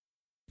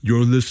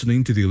You're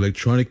listening to the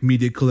Electronic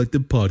Media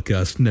Collective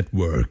Podcast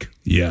Network.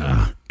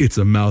 Yeah, it's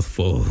a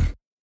mouthful.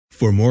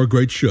 For more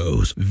great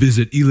shows,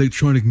 visit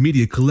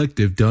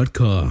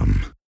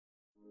electronicmediacollective.com.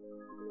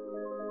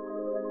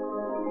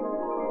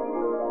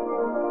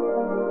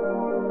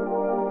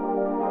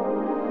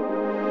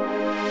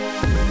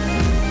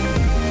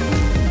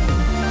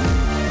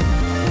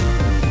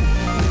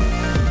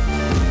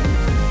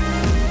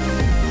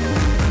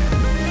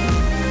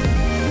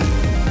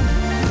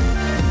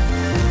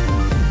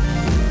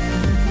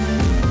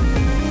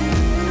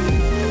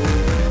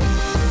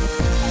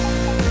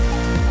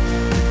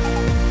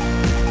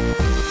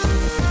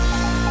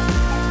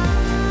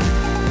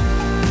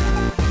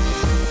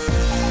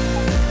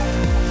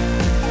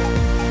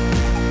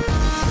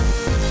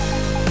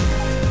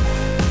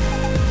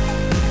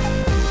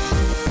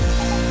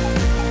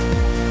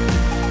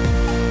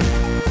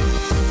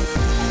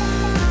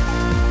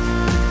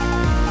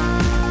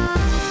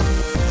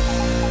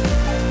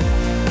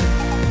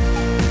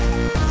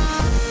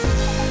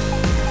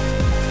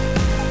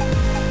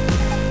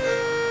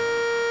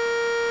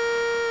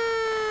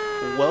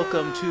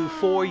 Welcome to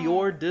For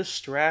Your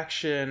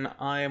Distraction.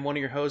 I am one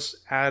of your hosts,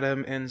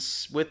 Adam, and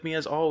with me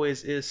as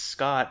always is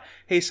Scott.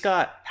 Hey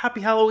Scott,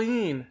 happy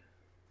Halloween!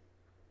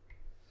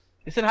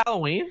 Is it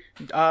Halloween?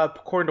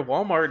 According to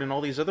Walmart and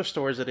all these other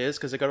stores it is,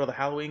 because they got all the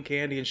Halloween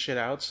candy and shit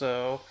out,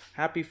 so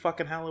happy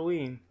fucking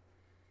Halloween.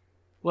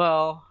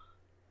 Well,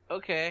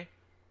 okay.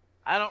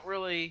 I don't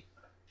really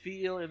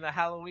feel in the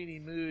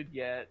Halloweeny mood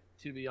yet,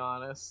 to be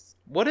honest.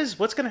 What's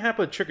going to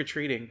happen with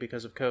trick-or-treating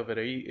because of COVID?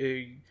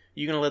 Are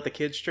you going to let the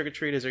kids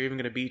trick-or-treat? Is there even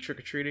going to be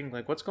trick-or-treating?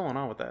 Like, what's going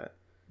on with that?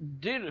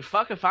 Dude,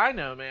 fuck if I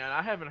know, man.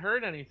 I haven't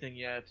heard anything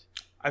yet.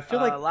 I feel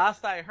like...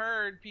 Last I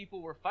heard,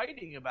 people were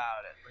fighting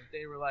about it. Like,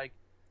 they were like,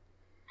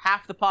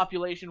 half the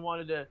population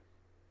wanted to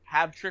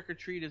have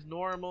trick-or-treat as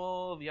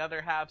normal. The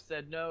other half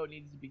said, no, it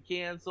needs to be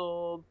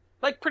canceled.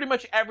 Like, pretty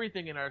much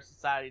everything in our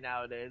society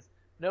nowadays.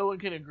 No one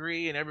can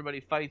agree, and everybody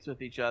fights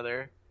with each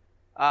other.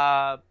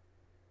 Yeah,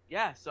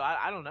 so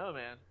I don't know,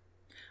 man.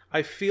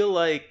 I feel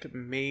like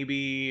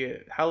maybe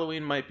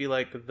Halloween might be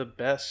like the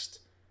best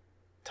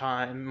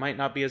time, might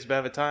not be as bad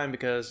of a time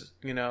because,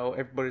 you know,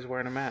 everybody's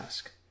wearing a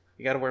mask.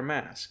 You gotta wear a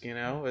mask, you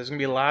know? There's gonna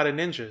be a lot of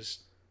ninjas.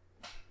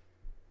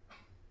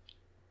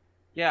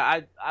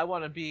 Yeah, I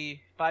want to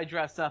be, if I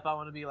dress up, I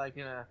want to be like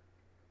in a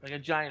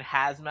giant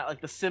hazmat,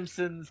 like the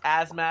Simpsons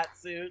hazmat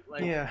suit.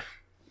 Like, yeah.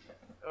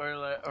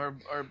 Or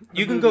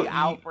you can go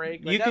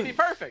Outbreak. Like, that'd be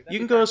perfect. You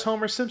can go as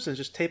Homer Simpson,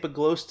 just tape a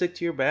glow stick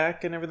to your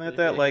back and everything like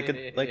that, like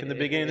in the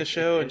beginning of the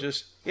show, and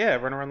just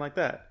run around like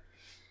that.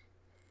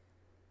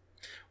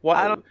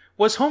 Why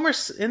was Homer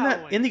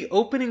in the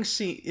opening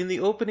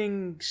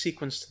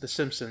sequence to The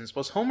Simpsons?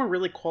 Was Homer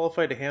really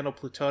qualified to handle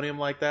plutonium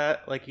like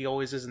that, like he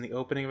always is in the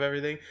opening of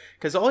everything?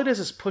 Because all he does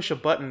is push a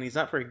button, and he's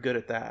not very good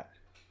at that.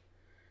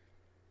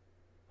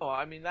 Oh,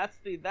 I mean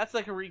that's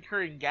like a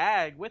recurring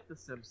gag with The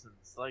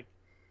Simpsons, like.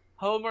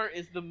 Homer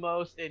is the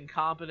most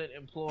incompetent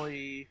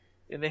employee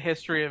in the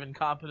history of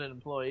incompetent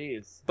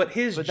employees. But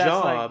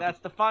job... That's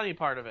the funny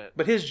part of it.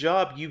 But his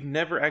job, you've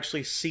never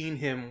actually seen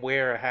him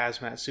wear a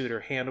hazmat suit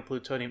or handle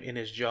plutonium in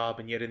his job,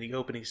 and yet in the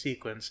opening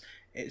sequence,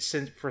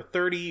 for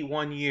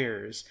 31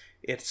 years,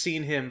 it's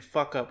seen him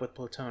fuck up with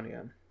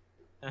plutonium.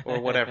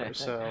 Or whatever,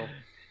 so...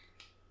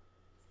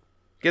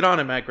 Get on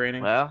it, Matt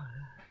Groening. Well,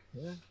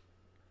 yeah.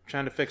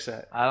 Trying to fix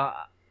that.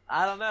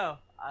 I don't know.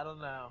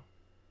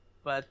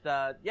 But,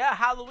 yeah,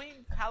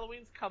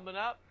 Halloween's coming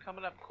up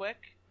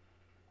quick.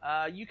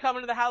 You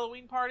coming to the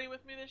Halloween party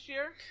with me this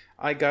year?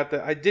 I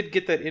did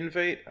get that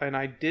invite, and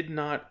I did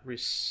not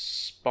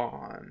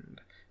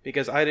respond.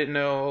 Because I didn't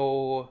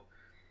know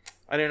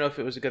if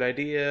it was a good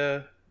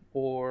idea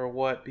or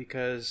what,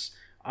 because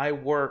I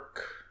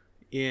work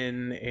at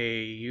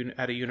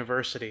a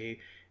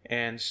university,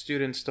 and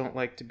students don't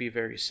like to be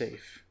very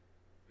safe.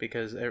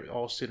 Because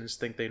all students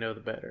think they know the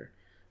better.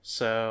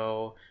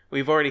 So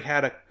we've already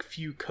had a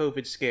few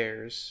COVID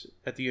scares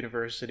at the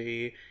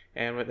university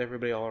and with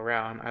everybody all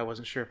around. I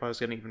wasn't sure if I was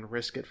going to even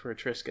risk it for a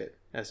Trisket,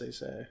 as they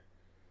say.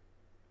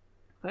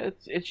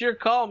 It's your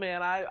call,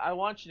 man. I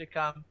want you to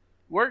come.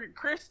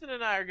 Kristen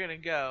and I are going to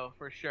go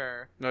for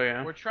sure. Oh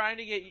yeah. We're trying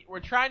to get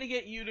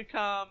you to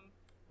come.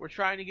 We're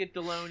trying to get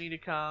Deloney to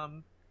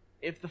come.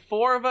 If the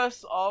four of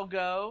us all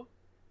go,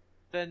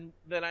 then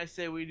I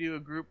say we do a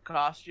group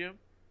costume,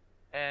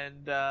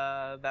 and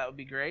that would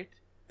be great.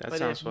 That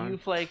sounds fun. But if you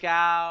flake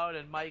out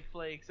and Mike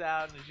flakes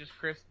out and it's just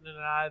Kristen and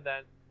I,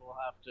 then we'll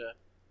have to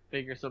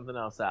figure something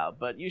else out.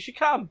 But you should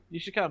come.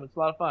 It's a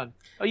lot of fun.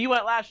 Oh, you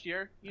went last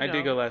year. I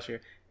did go last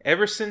year.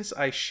 Ever since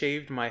I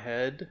shaved my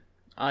head,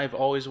 I've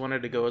always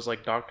wanted to go as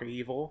like Dr.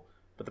 Evil.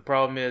 But the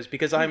problem is,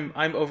 because I'm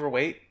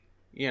overweight,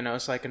 you know,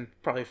 so I can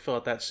probably fill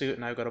out that suit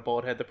and I've got a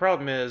bald head. The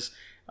problem is,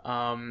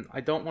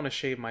 I don't want to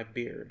shave my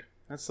beard.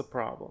 That's the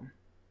problem.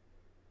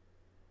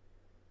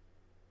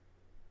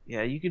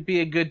 Yeah, you could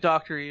be a good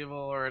Dr. Evil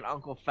or an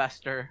Uncle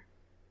Fester.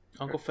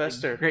 Uncle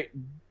Fester. Great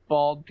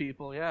bald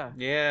people, yeah.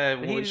 Yeah.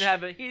 But he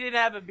didn't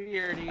have a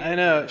beard either. I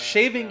know.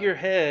 Shaving your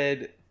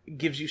head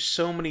gives you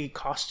so many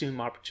costume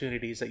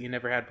opportunities that you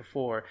never had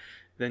before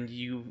than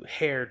you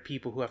haired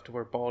people who have to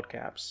wear bald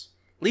caps.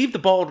 Leave the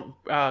bald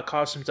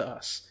costume to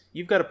us.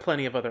 You've got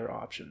plenty of other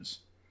options.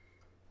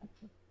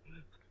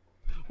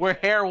 We're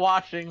hair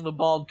washing the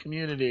bald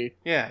community.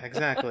 Yeah,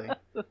 exactly.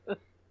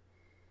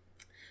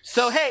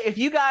 So, hey, if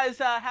you guys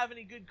have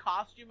any good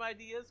costume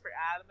ideas for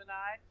Adam and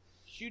I,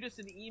 shoot us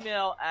an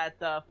email at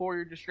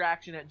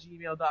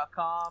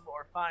foryourdistraction@gmail.com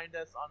or find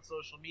us on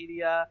social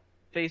media,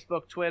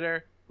 Facebook,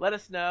 Twitter. Let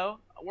us know.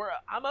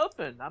 I'm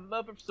open. I'm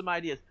open for some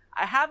ideas.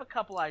 I have a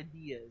couple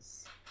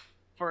ideas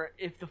for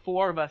if the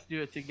four of us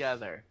do it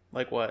together.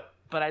 Like what?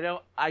 But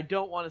I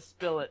don't want to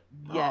spill it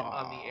yet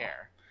on the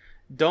air.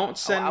 Don't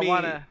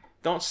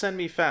send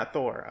me Fat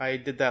Thor. I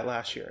did that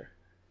last year.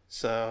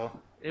 So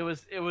it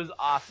was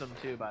awesome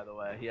too, by the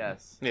way.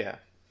 Yes. Yeah.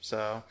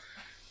 So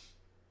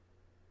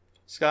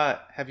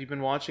Scott, have you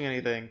been watching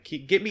anything?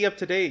 Get me up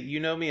to date. You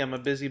know me. I'm a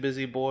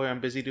busy boy.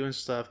 I'm busy doing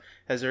stuff.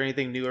 Has there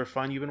anything new or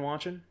fun you've been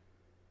watching?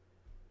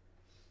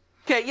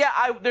 Okay,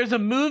 yeah, there's a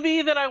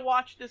movie that I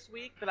watched this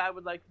week that I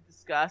would like to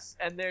discuss,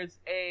 and there's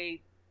a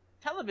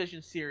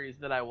television series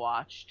that I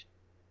watched.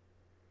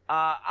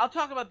 I'll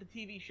talk about the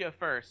TV show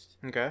first.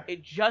 Okay.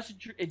 It just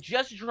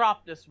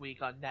dropped this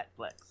week on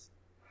Netflix,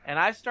 and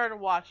I started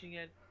watching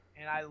it,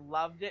 and I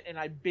loved it, and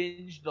I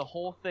binged the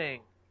whole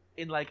thing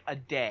in like a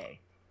day.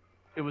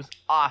 It was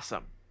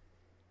awesome.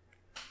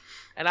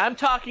 And I'm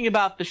talking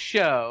about the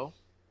show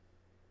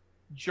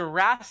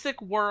Jurassic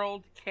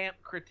World Camp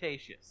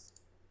Cretaceous.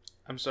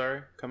 I'm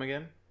sorry, come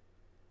again?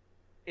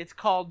 It's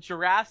called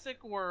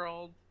Jurassic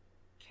World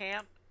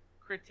Camp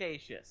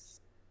Cretaceous.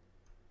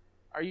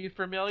 Are you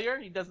familiar?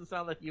 It doesn't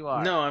sound like you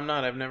are. No, I'm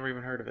not. I've never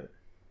even heard of it.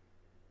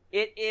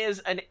 It is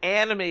an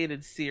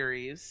animated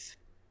series.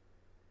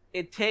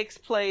 It takes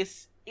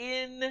place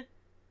in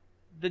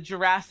the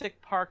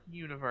Jurassic Park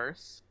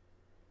universe.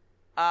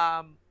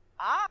 I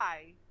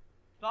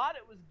thought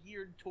it was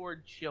geared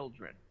toward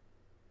children.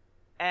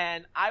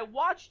 And I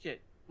watched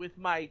it with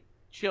my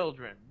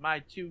children, my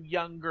two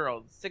young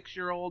girls,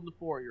 6-year-old and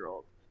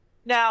 4-year-old.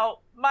 Now,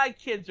 my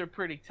kids are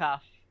pretty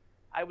tough.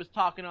 I was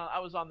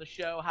on the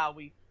show how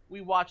we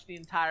watched the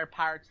entire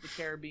Pirates of the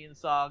Caribbean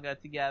saga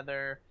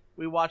together.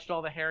 We watched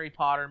all the Harry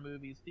Potter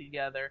movies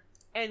together.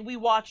 And we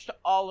watched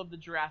all of the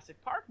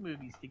Jurassic Park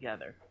movies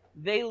together.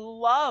 They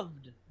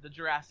loved the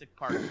Jurassic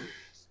Park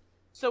movies.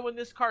 So when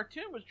this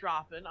cartoon was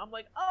dropping, I'm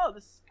like, oh,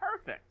 this is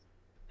perfect.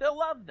 They'll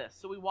love this.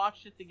 So we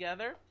watched it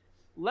together.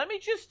 Let me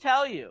just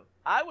tell you,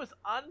 I was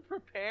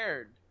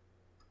unprepared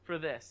for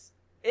this.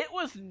 It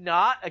was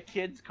not a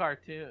kid's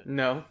cartoon.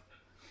 No.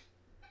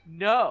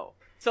 No.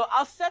 So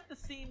I'll set the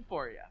scene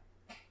for you.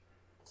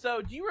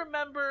 So do you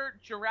remember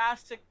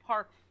Jurassic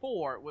Park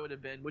 4, it would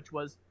have been, which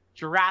was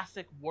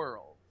Jurassic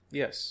World?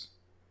 Yes.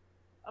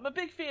 I'm a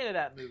big fan of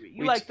that movie.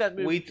 You like that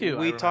movie too.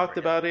 We talked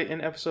about it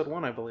in episode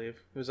 1, I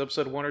believe. It was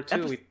episode 1 or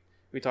 2.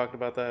 We talked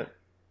about that.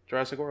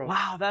 Jurassic World.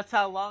 Wow, that's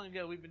how long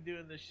ago we've been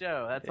doing this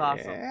show. That's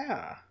awesome.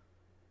 Yeah.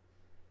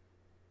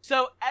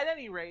 So, at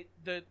any rate,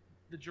 the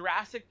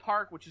Jurassic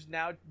Park, which is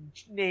now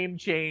name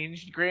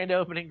changed, grand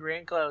opening,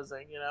 grand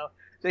closing,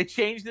 they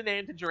changed the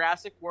name to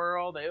Jurassic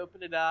World. They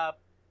opened it up.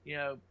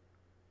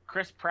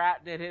 Chris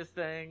Pratt did his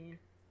thing.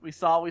 We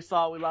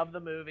love the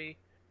movie.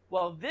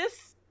 Well,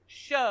 this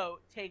show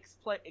takes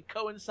place. It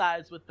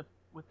coincides with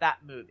that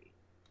movie.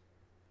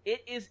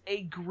 It is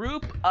a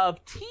group of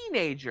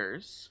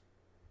teenagers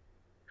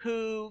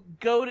who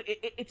go to.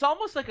 It's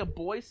almost like a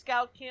Boy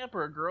Scout camp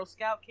or a Girl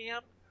Scout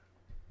camp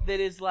that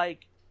is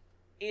like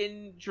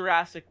in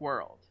Jurassic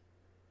World,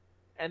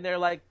 and they're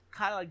like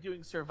kind of like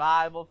doing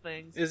survival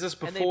things. Is this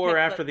before or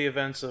after the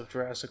events of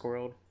Jurassic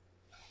World?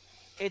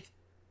 It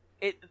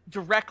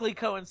directly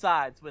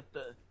coincides with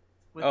the.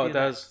 It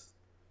does.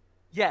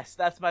 Yes,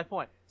 that's my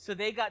point. So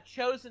they got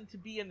chosen to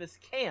be in this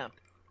camp,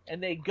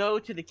 and they go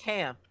to the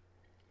camp,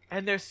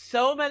 and there's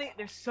so many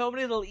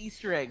little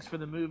Easter eggs for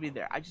the movie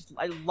there. I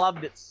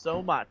loved it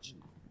so much.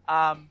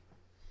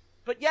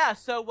 But yeah,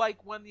 so like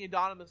when the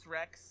Indominus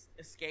Rex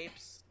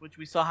escapes, which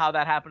we saw how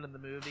that happened in the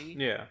movie.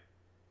 Yeah.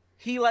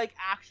 He like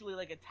actually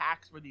like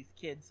attacks where these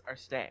kids are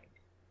staying.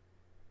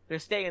 They're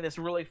staying in this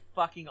really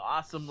fucking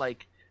awesome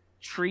like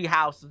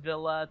treehouse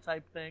villa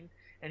type thing,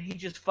 and he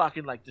just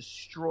fucking like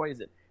destroys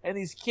it. And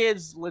these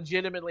kids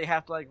legitimately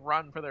have to like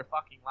run for their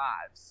fucking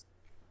lives.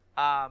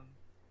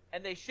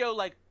 And they show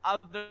like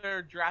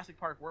other Jurassic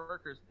Park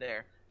workers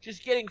there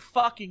just getting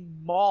fucking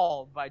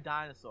mauled by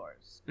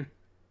dinosaurs.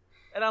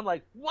 And I'm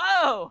like,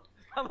 whoa!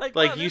 I'm like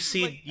you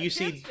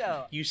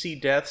see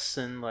deaths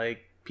and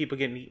like people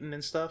getting eaten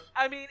and stuff.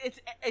 I mean,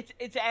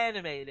 it's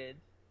animated,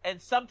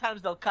 and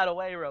sometimes they'll cut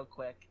away real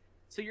quick,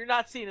 so you're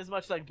not seeing as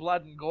much like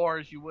blood and gore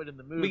as you would in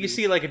the movie. But you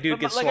see like a dude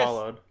get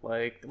swallowed,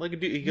 like a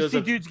dude. He goes.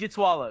 Dudes get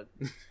swallowed,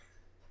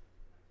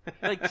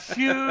 like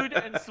chewed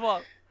and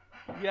swallowed.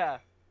 Yeah,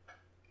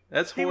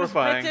 that's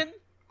horrifying. He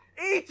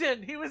was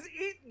eaten. He was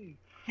eaten.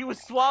 He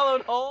was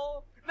swallowed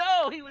whole.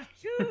 No, he was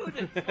chewed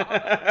and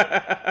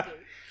swallowed.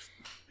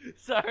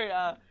 Sorry,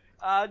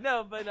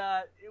 no, but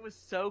it was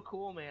so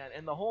cool, man,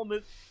 and the whole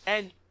movie.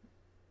 And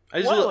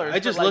spoilers. I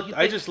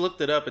just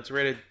looked it up. It's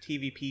rated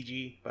TV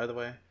PG, by the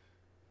way.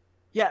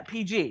 Yeah,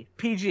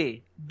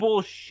 PG.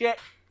 Bullshit.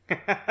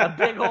 A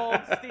big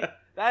old Steve.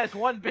 That is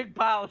one big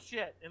pile of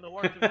shit, in the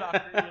words of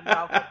Dr. Ian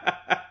Malcolm.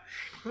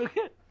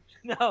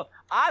 No,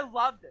 I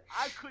loved it.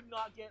 I could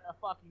not get a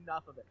fucking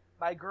enough of it.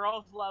 My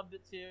girls loved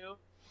it too.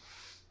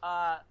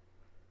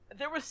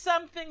 There were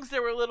some things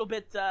that were a little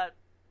bit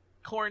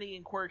corny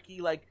and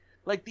quirky, like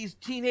these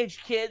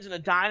teenage kids and a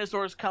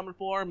dinosaur's coming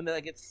for them, and they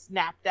like get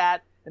snapped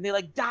at, and they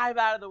like dive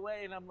out of the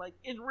way, and I'm like,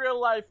 in real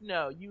life,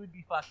 no, you would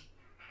be fucking.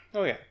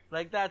 Oh yeah.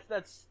 Like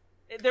that's.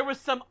 There was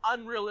some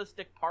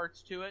unrealistic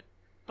parts to it,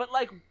 but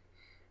like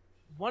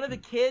one of the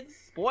kids,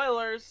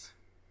 spoilers,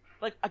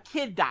 like a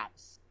kid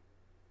dies.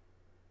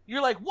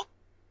 You're like,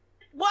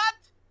 what?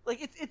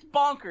 Like it's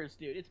bonkers,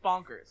 dude. It's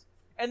bonkers.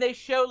 And they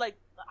show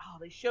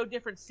they show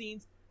different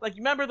scenes. Like,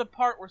 you remember the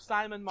part where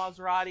Simon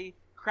Maserati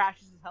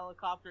crashes his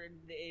helicopter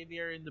into the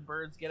aviary and the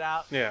birds get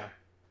out? Yeah.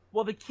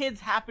 Well, the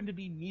kids happen to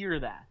be near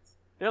that.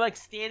 They're like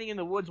standing in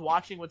the woods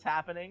watching what's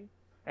happening,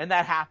 and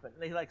that happened.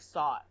 They like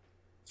saw it.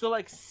 So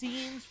like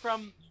scenes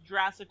from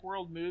Jurassic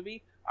World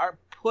movie are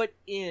put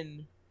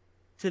in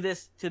to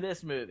this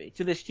movie,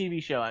 to this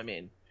TV show. I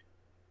mean,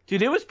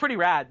 dude, it was pretty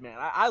rad, man.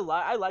 I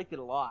liked it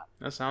a lot.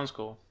 That sounds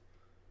cool.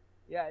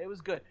 Yeah, it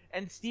was good.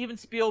 And Steven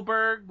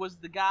Spielberg was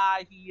the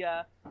guy. He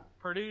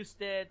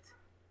produced it.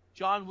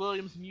 John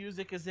Williams'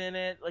 music is in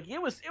it. Like, it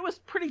was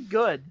pretty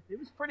good. It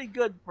was pretty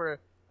good for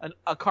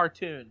a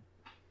cartoon.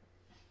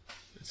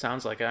 It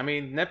sounds like it. I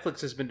mean,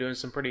 Netflix has been doing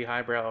some pretty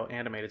highbrow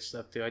animated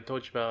stuff too. I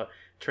told you about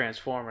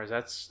Transformers.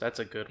 That's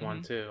a good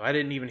one too. I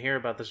didn't even hear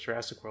about this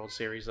Jurassic World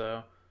series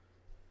though.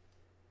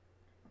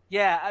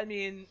 Yeah, I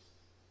mean,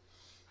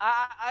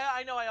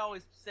 I know I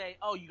always say,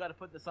 oh, you got to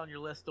put this on your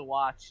list to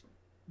watch.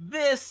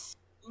 This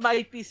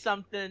might be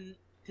something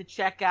to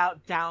check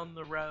out down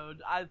the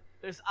road.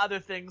 There's other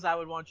things I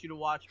would want you to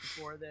watch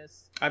before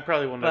this. I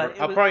probably will never.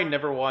 I'll probably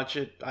never watch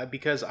it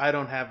because I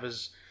don't have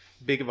as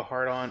big of a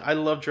heart on. I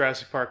love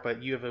Jurassic Park,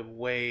 but you have a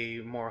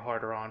way more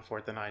harder on for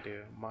it than I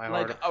do. My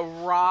like heart,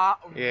 a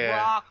rock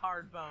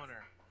hard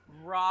boner,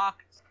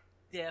 rock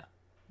stiff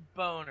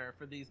boner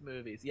for these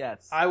movies.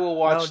 Yes, I will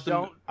watch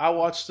I'll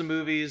watch the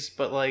movies,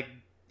 but like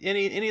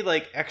any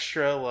like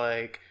extra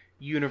like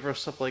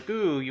universe stuff, like,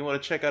 ooh, you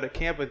want to check out a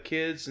camp with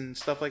kids and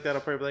stuff like that,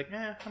 I'll probably be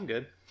like, I'm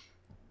good.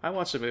 I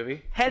watched the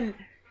movie.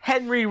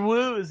 Henry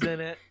Wu's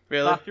in it.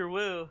 Really? Dr.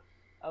 Wu.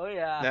 Oh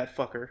yeah. That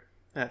fucker.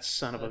 That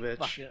son of a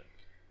bitch.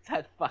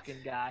 That fucking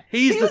guy.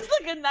 He looks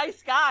like a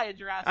nice guy in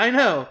Jurassic I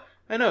know.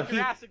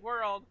 Jurassic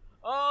World.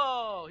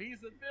 Oh, he's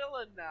a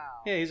villain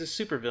now. Yeah, he's a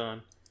super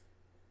villain.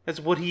 That's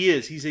what he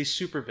is. He's a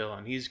super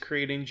villain. He's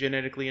creating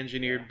genetically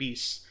engineered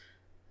beasts.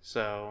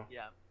 So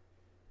yeah.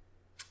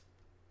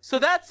 So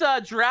that's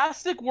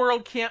Jurassic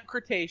World Camp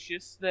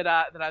Cretaceous that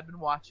I've been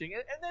watching,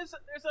 and there's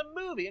a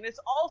movie, and it's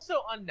also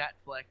on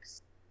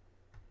Netflix.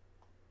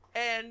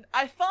 And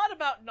I thought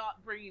about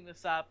not bringing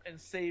this up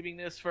and saving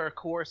this for a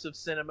course of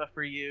cinema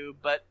for you,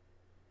 but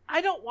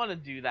I don't want to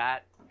do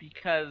that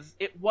because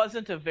it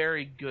wasn't a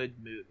very good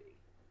movie.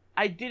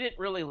 I didn't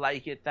really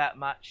like it that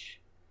much,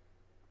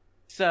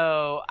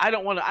 so I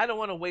don't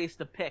want to waste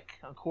a pick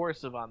on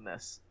Corsive on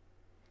this.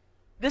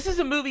 This is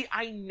a movie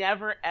I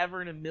never, ever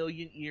in a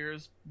million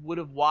years would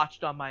have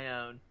watched on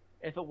my own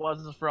if it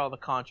wasn't for all the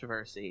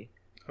controversy.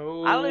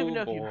 Oh, I don't even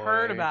know if you've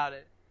heard about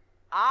it.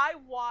 I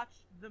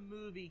watched the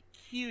movie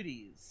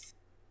Cuties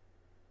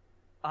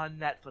on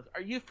Netflix.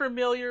 Are you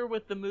familiar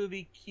with the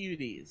movie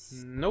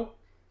Cuties? Nope.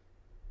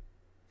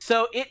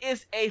 So it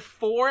is a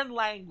foreign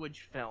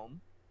language film.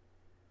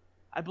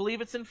 I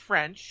believe it's in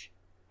French.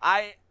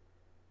 I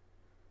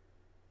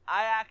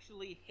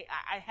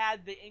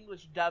had the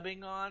English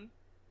dubbing on.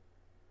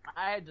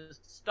 I had to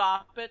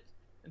stop it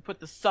and put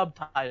the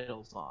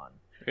subtitles on.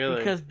 Really?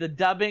 Because the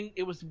dubbing,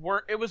 it was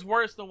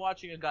worse than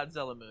watching a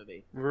Godzilla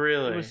movie.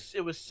 Really?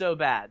 It was so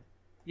bad.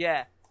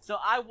 Yeah. So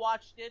I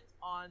watched it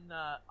on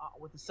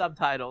with the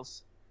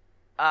subtitles.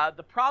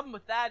 The problem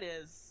with that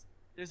is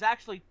there's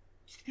actually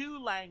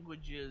two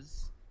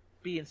languages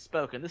being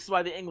spoken. This is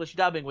why the English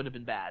dubbing would have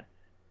been bad.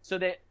 So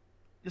the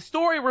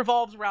story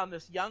revolves around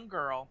this young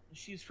girl.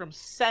 She's from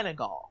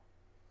Senegal,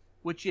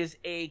 which is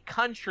a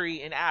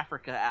country in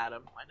Africa,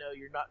 Adam. I know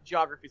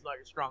geography's not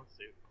your strong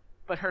suit.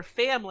 But her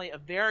family, a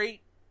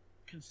very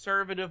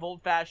conservative,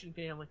 old-fashioned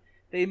family,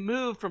 they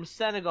moved from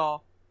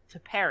Senegal to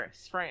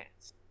Paris,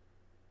 France.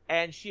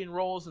 And she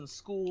enrolls in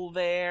school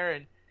there,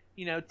 and,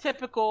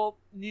 typical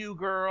new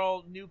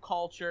girl, new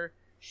culture.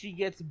 She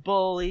gets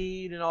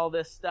bullied and all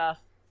this stuff.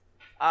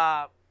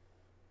 Well,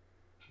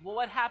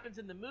 what happens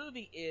in the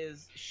movie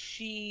is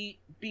she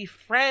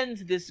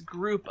befriends this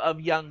group of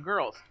young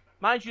girls.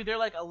 Mind you, they're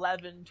like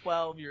 11,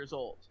 12 years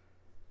old.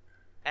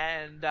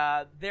 And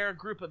they're a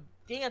group of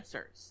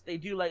dancers. They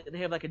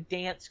have like a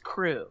dance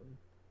crew.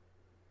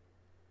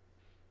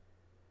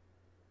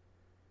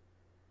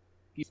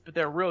 But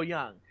they're real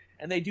young.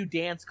 And they do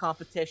dance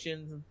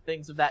competitions and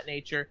things of that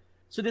nature.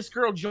 So this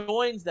girl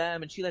joins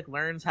them and she like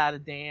learns how to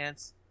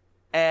dance.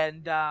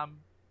 And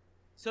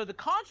So the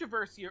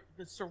controversy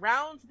that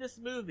surrounds this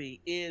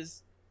movie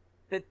is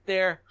that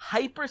they're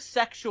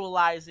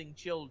hypersexualizing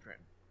children.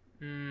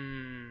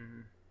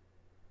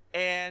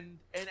 And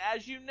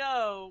as you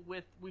know,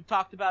 we've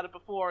talked about it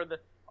before,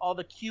 all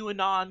the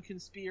QAnon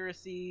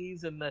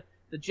conspiracies and the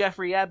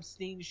Jeffrey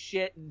Epstein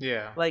shit and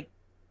like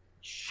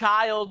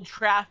child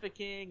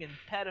trafficking and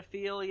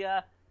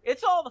pedophilia.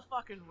 It's all the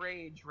fucking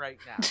rage right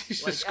now.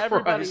 Jesus like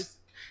everybody's Christ.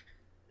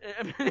 it is.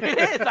 I mean,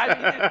 there's no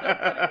getting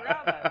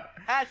around that.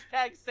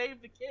 Hashtag save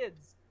the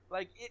kids.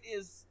 Like, it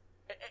is.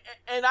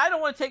 And I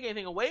don't want to take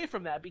anything away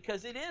from that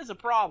because it is a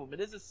problem. It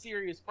is a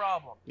serious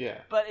problem. Yeah.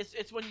 But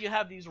it's when you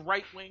have these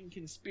right-wing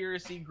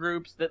conspiracy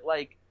groups that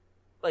like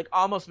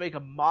almost make a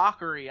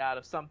mockery out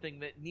of something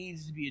that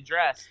needs to be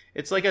addressed.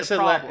 It's like it's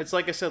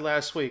like I said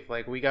last week.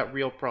 Like, we got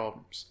real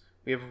problems.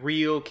 We have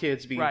real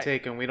kids being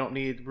taken. We don't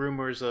need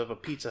rumors of a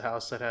pizza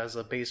house that has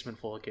a basement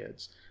full of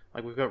kids.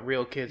 Like, we've got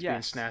real kids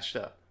being snatched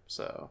up.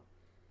 So.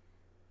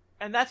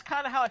 And that's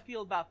kind of how I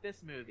feel about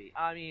this movie.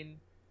 I mean,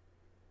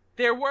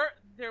 the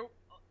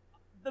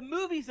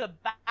movie's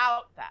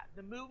about that.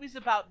 The movie's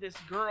about this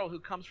girl who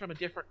comes from a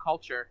different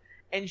culture,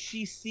 and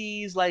she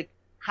sees like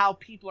how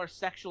people are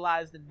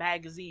sexualized in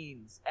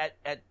magazines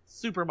at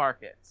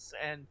supermarkets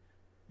and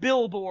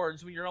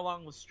billboards when you're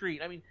along the street.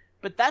 I mean,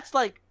 but that's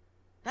the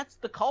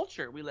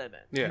culture we live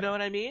in. Yeah. You know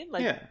what I mean?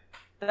 Like,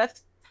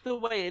 that's the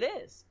way it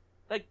is.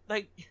 Like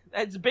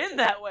it's been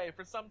that way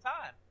for some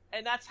time.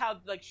 And that's how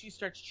like she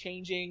starts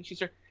changing.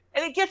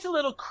 And it gets a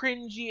little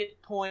cringy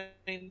at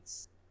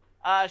points.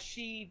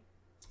 She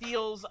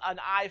steals an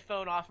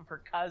iPhone off of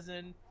her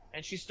cousin,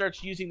 and she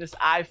starts using this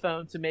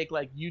iPhone to make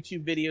like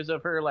YouTube videos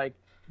of her like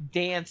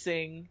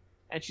dancing,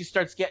 and she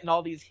starts getting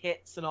all these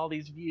hits and all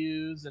these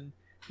views, and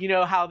you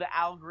know how the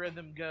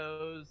algorithm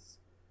goes.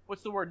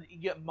 What's the word? You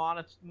get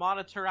monetized.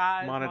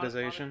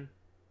 Monetization.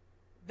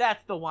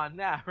 That's the one.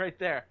 Yeah, right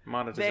there.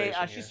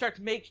 Monetization.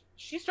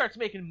 She starts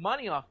making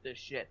money off this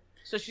shit.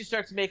 So she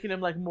starts making him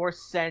like more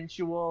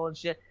sensual and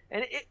shit.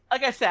 And it,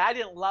 like I said, I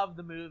didn't love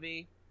the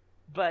movie,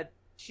 but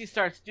she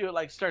starts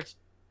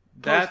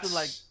posting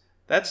like.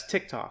 That's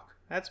TikTok.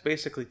 That's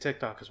basically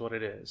TikTok is what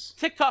it is.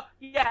 TikTok,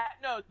 yeah,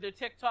 no, the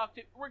TikTok.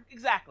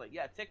 Exactly,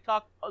 yeah.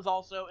 TikTok is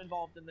also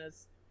involved in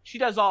this. She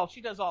does all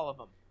of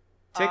them.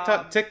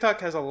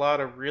 TikTok has a lot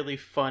of really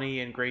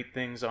funny and great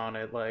things on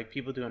it, like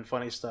people doing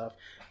funny stuff.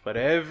 But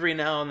every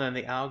now and then,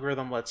 the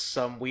algorithm lets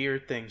some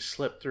weird thing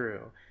slip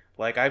through.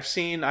 Like I've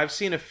skipped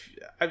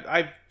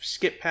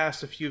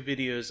past a few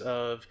videos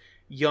of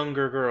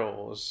younger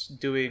girls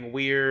doing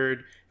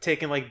weird,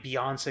 taking like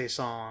Beyonce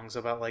songs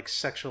about like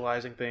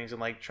sexualizing things and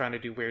like trying to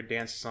do weird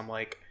dances. I'm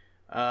like,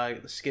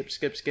 skip.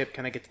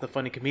 Can I get to the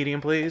funny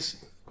comedian,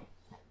 please?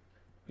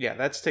 Yeah,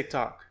 that's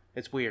TikTok.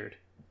 It's weird.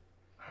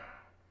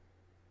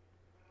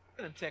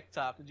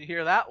 TikTok. Did you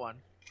hear that one?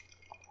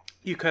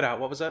 You cut out.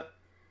 What was that?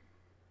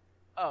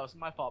 Oh, it's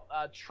my fault.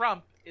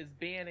 Trump is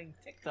banning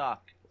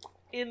TikTok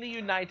in the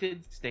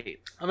United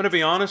States. I'm gonna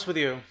be honest with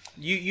you.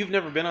 You've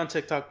never been on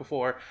TikTok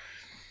before.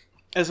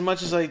 As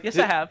much as I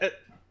I have.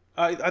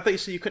 I thought you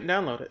said you couldn't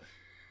download it.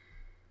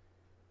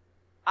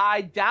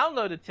 I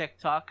downloaded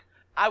TikTok.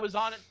 I was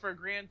on it for a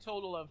grand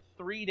total of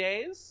 3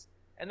 days,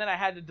 and then I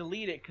had to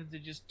delete it because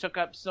it just took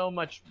up so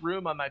much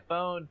room on my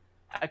phone.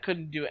 I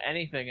couldn't do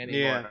anything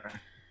anymore. Yeah.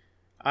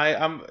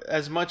 I'm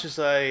as much as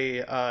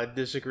I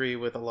disagree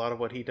with a lot of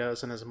what he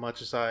does, and as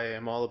much as I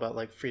am all about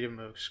like freedom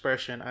of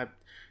expression,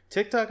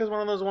 TikTok is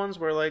one of those ones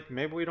where like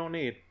maybe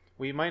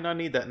we might not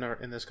need that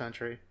in this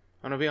country.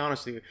 I'm gonna be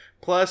honest with you.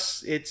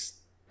 Plus, it's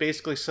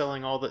basically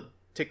selling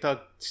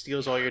TikTok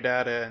steals all your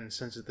data and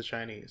sends it to the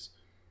Chinese.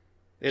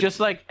 Just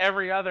like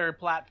every other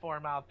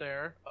platform out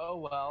there. Oh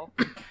well.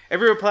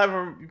 every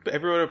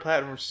other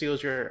platform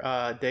steals your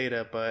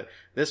data, but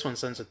this one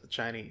sends it to the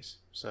Chinese.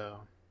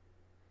 So.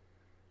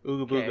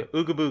 Ooga booga.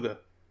 Ooga booga.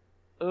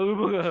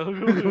 Ooga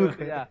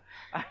booga. Yeah.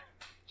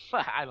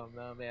 I don't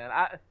know, man.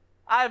 I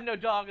have no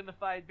dog in the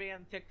fight.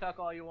 Ban TikTok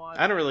all you want.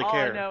 I don't really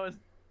care. All I know is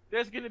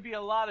there's going to be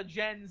a lot of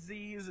Gen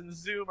Zs and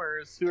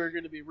Zoomers who are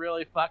going to be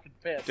really fucking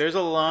pissed. There's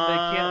a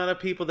lot of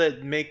people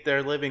that make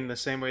their living the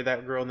same way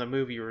that girl in the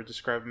movie you were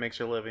describing makes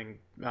her living,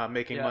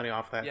 making money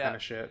off that kind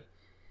of shit.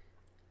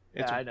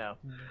 It's I know.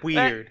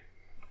 Weird.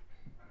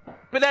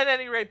 But at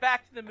any rate,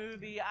 back to the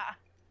movie.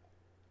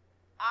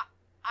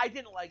 I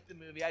didn't like the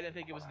movie. I didn't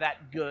think it was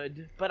that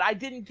good. But I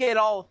didn't get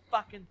all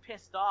fucking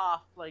pissed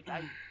off like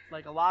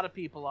a lot of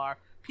people are.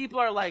 People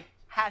are like,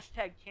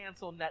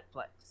 #cancel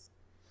Netflix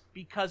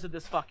because of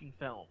this fucking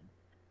film.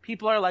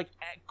 People are like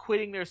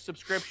quitting their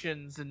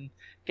subscriptions and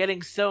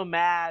getting so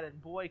mad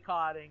and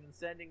boycotting and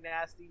sending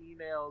nasty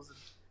emails. And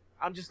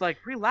I'm just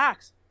like,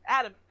 relax.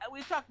 Adam,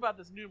 we've talked about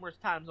this numerous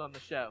times on the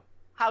show.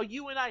 How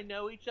you and I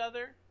know each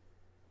other.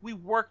 We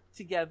worked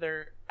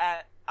together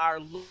at our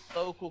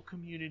local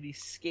community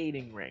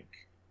skating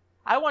rink.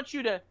 I want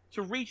you to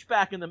reach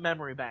back in the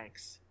memory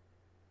banks.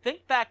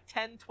 Think back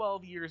 10,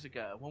 12 years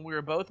ago when we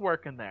were both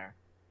working there.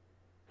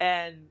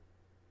 And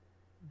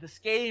the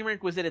skating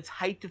rink was at its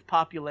height of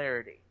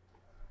popularity.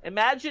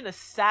 Imagine a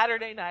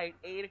Saturday night,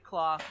 8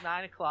 o'clock,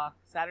 9 o'clock,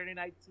 Saturday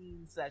night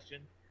teen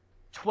session,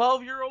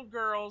 12-year-old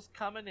girls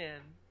coming in.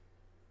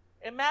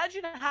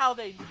 Imagine how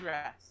they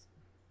dressed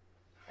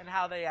and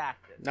how they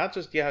acted. Not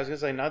just, I was going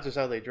to say, not just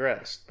how they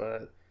dressed,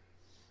 but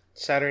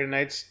Saturday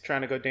nights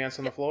trying to go dance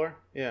on the floor?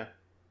 Yeah.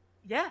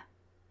 Yeah.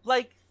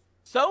 Like,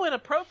 so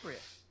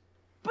inappropriate.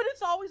 But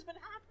it's always been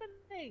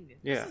happening.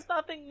 Yeah. This is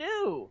nothing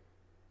new.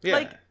 Yeah.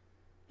 Like,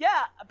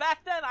 yeah,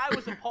 back then I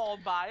was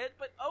appalled by it,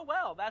 but oh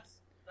well, that's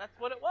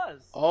what it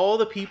was. All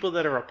the people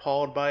that are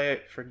appalled by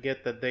it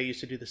forget that they used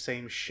to do the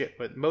same shit,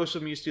 but most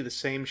of them used to do the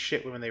same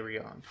shit when they were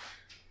young.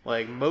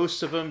 Like,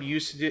 most of them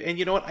used to do, and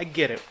you know what, I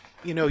get it.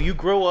 You know, you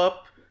grow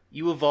up,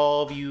 you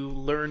evolve, you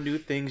learn new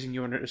things, and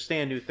you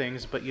understand new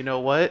things, but you know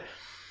what?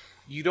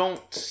 You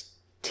don't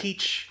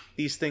teach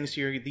these things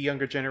to the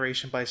younger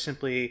generation by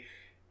simply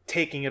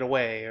taking it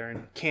away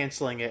or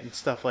canceling it and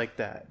stuff like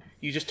that.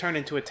 You just turn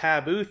into a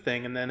taboo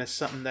thing, and then it's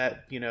something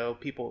that, you know,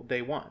 people,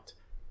 they want.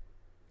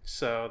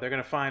 So they're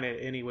going to find it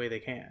any way they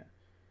can.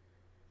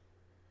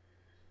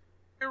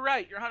 You're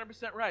right. You're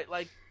 100% right.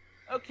 Like,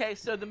 okay,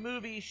 so the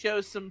movie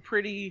shows some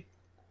pretty,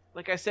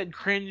 like I said,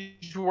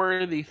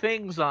 cringe-worthy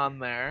things on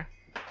there.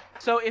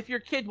 So if your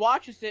kid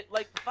watches it,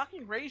 like,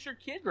 fucking raise your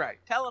kid right.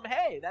 Tell him,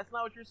 hey, that's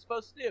not what you're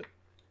supposed to do.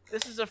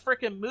 Is a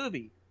freaking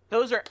movie.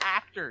 Those are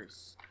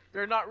actors.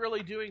 They're not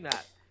really doing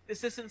that.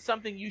 This isn't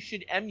something you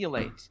should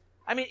emulate.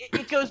 I mean,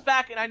 it goes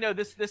back, and I know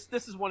this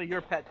is one of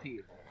your pet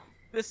peeves.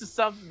 This is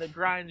something that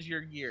grinds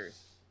your gears.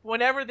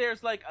 Whenever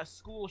there's, like, a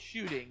school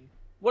shooting,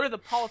 what are the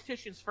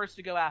politicians first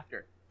to go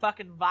after?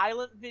 Fucking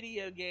violent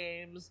video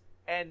games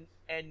and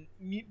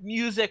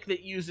music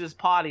that uses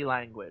potty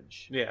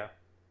language. Yeah.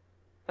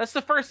 That's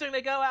the first thing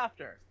they go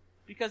after.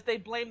 Because they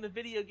blame the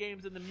video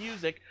games and the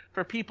music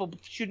for people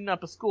shooting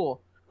up a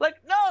school. Like,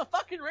 no,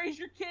 fucking raise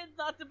your kids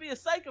not to be a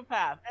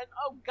psychopath. And,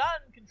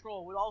 gun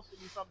control would also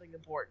be something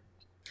important.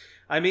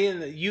 I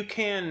mean,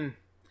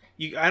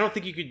 I don't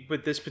think you could,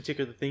 with this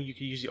particular thing, you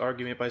could use the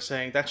argument by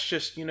saying, that's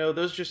just, you know,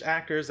 those are just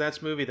actors,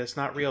 that's movie, that's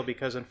not real,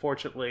 because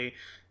unfortunately,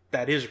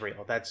 that is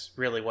real. That's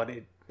really what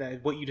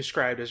you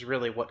described is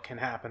really what can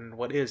happen,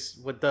 what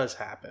does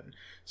happen.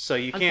 So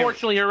you can't...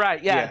 Unfortunately, you're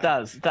right. Yeah, it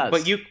does. It does.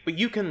 But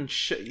you can,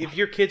 if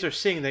your kids are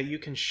seeing that, you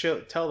can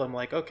tell them,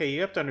 like, okay,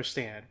 you have to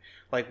understand,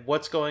 like,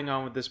 what's going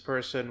on with this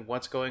person,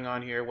 what's going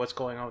on here, what's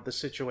going on with the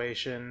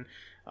situation.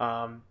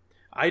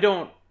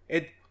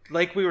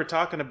 Like we were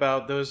talking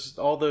about,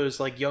 all those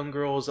like young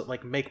girls that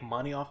like make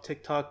money off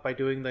TikTok by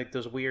doing like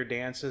those weird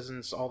dances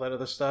and all that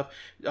other stuff.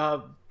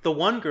 The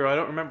one girl, I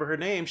don't remember her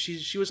name.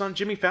 She was on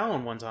Jimmy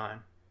Fallon one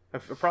time,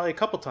 probably a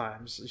couple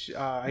times,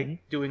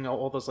 doing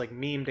all those like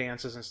meme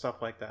dances and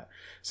stuff like that.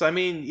 So I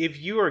mean, if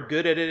you are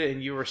good at it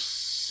and you are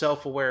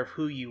self-aware of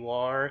who you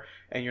are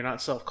and you're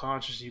not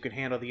self-conscious, you can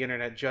handle the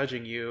internet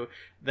judging you,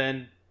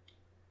 then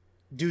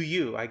do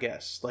you, I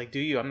guess. Like, do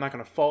you. I'm not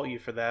going to fault you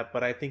for that,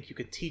 but I think you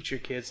could teach your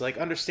kids, like,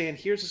 understand,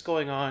 here's what's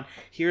going on,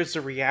 here's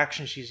the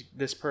reaction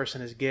this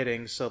person is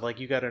getting, so, like,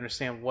 you got to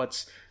understand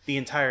what's the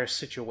entire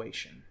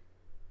situation.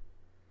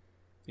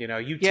 You know,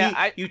 you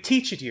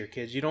teach it to your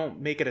kids. You don't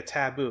make it a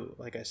taboo,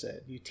 like I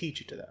said. You teach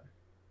it to them.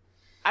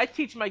 I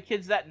teach my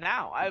kids that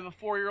now. I have a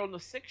 4-year-old and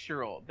a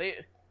 6-year-old.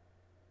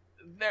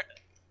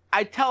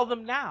 I tell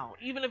them now,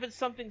 even if it's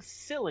something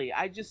silly,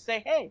 I just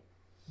say, hey,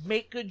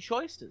 make good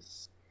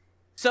choices.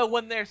 So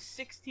when they're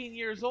 16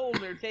 years old,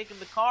 they're taking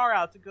the car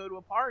out to go to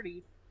a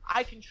party,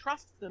 I can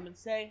trust them and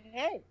say,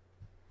 hey,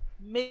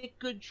 make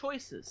good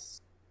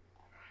choices.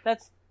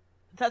 That's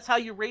how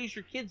you raise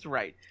your kids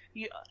right.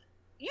 You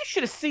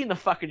should have seen the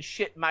fucking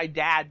shit my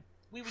dad...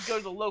 We would go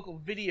to the local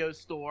video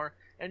store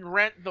and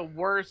rent the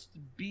worst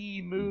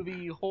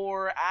B-movie,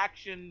 horror,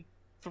 action,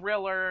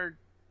 thriller,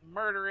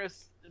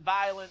 murderous,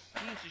 violent,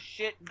 piece of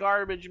shit,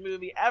 garbage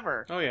movie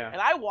ever. Oh, yeah.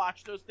 And I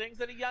watched those things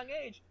at a young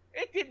age.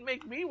 It didn't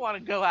make me want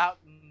to go out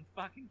and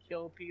fucking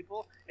kill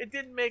people. It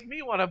didn't make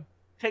me want to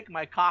take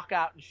my cock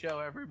out and show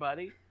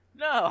everybody.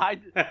 No, I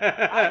knew,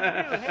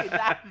 hey,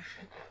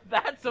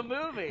 that's a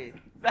movie.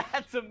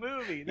 That's a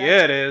movie.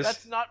 Yeah, it is.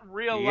 That's not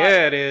real life.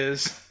 Yeah, it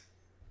is.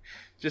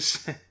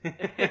 Just...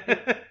 And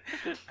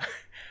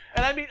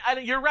I mean,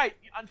 you're right.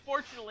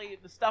 Unfortunately,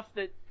 the stuff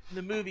that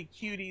the movie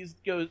Cuties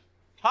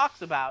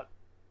talks about,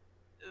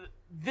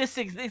 this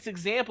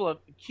example of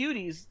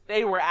Cuties,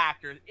 they were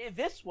actors.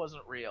 This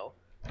wasn't real.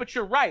 But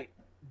you're right.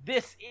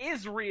 This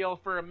is real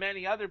for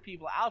many other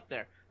people out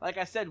there. Like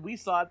I said, we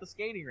saw it at the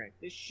skating rink.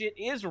 This shit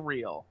is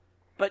real.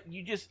 But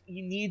you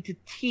need to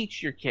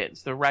teach your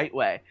kids the right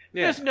way.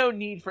 Yeah. There's no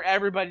need for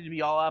everybody to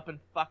be all up in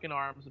fucking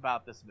arms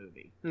about this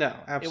movie. No,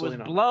 absolutely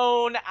not. It was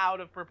blown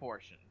out of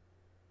proportion.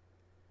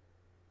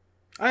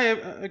 I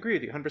agree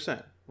with you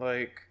 100%.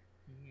 Like,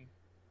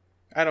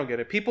 I don't get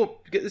it.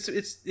 People,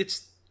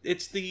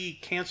 it's the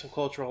cancel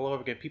culture all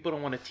over again. People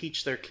don't want to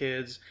teach their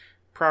kids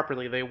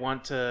properly. They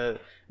want to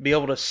be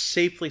able to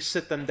safely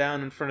sit them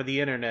down in front of the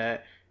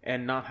internet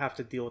and not have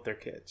to deal with their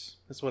kids.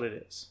 That's what it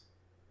is.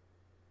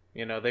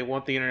 You know, they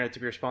want the internet to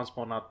be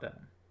responsible, not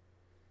them.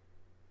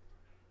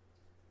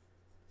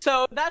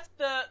 So that's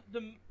the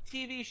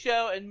TV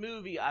show and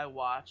movie I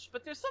watched.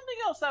 But there's something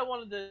else I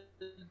wanted to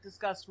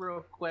discuss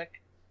real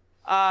quick.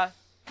 One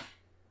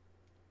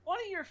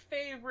of your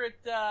favorite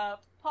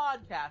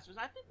podcasters.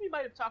 I think we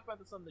might have talked about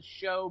this on the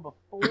show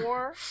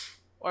before,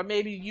 or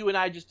maybe you and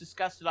I just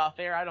discussed it off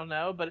air. I don't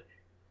know, but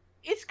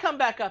it's come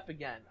back up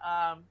again.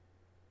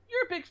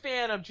 You're a big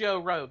fan of Joe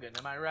Rogan,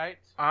 am I right?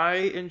 I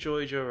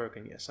enjoy Joe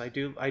Rogan. Yes, I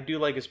do. I do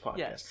like his podcast.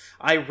 Yes.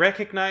 I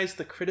recognize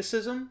the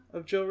criticism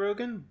of Joe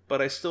Rogan,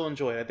 but I still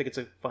enjoy it. I think it's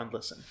a fun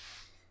listen.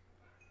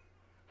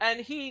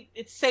 And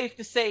it's safe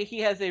to say he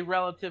has a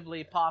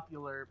relatively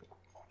popular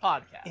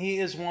podcast. He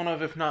is one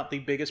of, if not the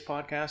biggest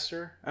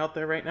podcaster out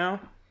there right now.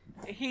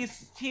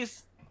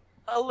 He's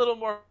a little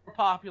more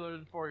popular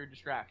than For Your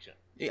Distraction.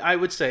 I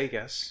would say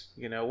yes.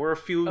 You know, we're a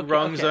few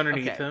rungs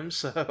underneath him,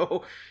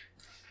 so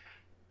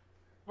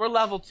we're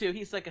level 2.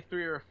 He's like a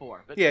 3 or a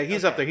 4. But yeah,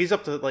 he's up there. He's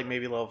up to like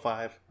maybe level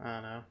 5. I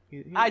don't know.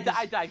 I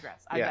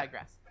digress. I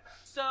digress.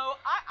 So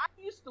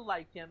I used to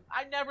like him.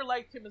 I never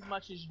liked him as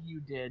much as you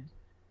did,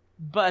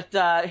 but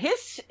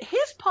his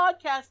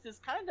podcast is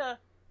kind of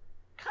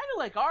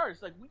like ours.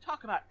 Like, we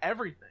talk about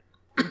everything.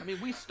 I mean,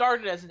 we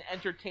started as an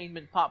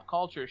entertainment pop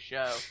culture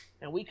show,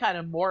 and we kind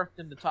of morphed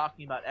into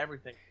talking about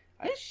everything.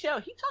 His show,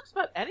 he talks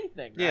about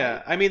anything. Right?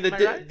 Yeah, I mean,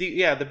 right?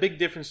 the big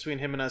difference between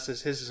him and us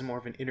is his is more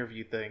of an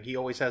interview thing. He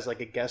always has like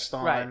a guest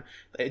on,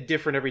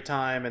 different every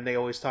time, and they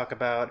always talk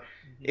about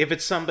if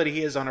it's somebody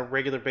he is on a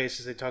regular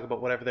basis, they talk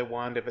about whatever they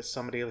want. If it's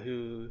somebody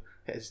who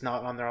is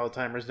not on there all the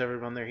time or has never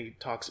been on there, he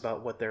talks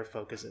about what their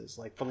focus is,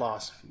 like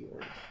philosophy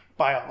or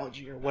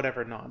biology or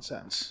whatever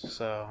nonsense.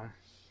 So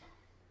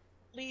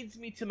leads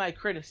me to my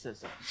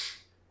criticism.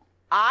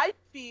 I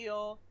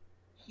feel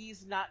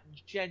he's not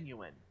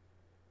genuine.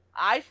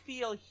 I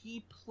feel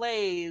he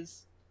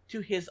plays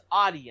to his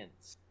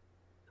audience,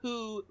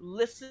 who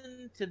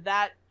listen to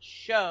that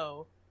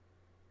show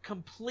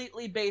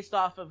completely based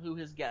off of who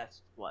his guest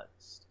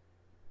was.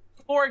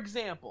 For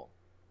example,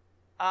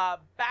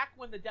 back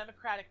when the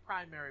Democratic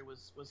primary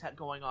was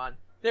going on,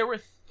 there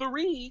were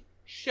 3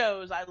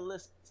 shows I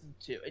listened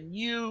to, and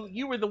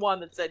you were the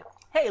one that said,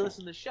 "Hey,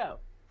 listen to the show."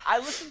 I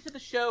listened to the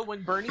show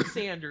when Bernie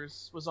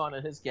Sanders was on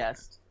as his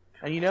guest.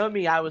 And you know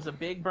me, I was a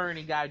big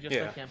Bernie guy just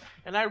like him.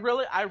 And I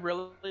really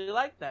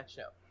liked that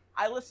show.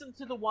 I listened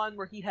to the one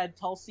where he had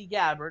Tulsi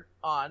Gabbard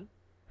on.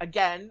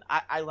 Again,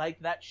 I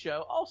liked that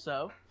show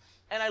also.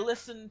 And I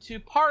listened to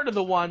part of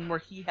the one where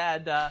he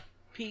had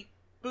Pete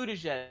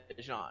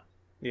Buttigieg on.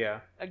 Yeah.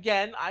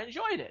 Again, I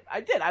enjoyed it.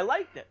 I did. I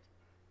liked it.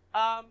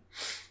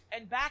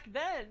 And back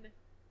then,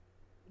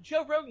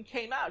 Joe Rogan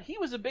came out. He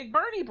was a big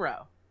Bernie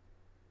bro.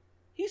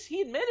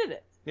 He admitted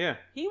it. Yeah,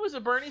 he was a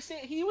Bernie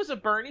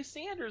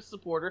Sanders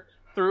supporter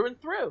through and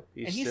through,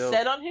 and he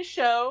said on his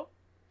show,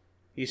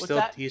 he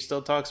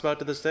still talks about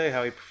to this day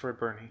how he preferred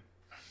Bernie.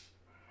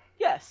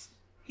 Yes,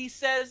 he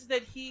says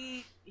that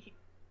he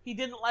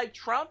didn't like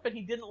Trump and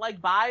he didn't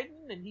like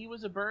Biden and he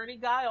was a Bernie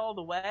guy all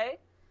the way,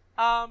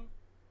 but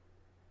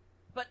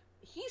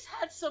he's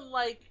had some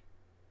like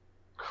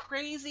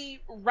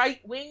crazy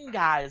right-wing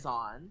guys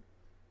on,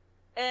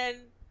 and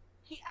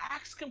he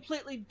acts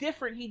completely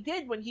different. He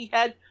did when he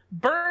had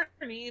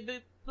Bernie,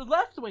 the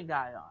left-wing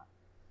guy,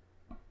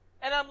 on.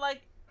 And I'm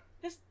like,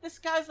 this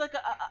guy's like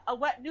a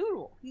wet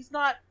noodle. He's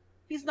not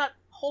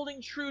holding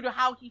true to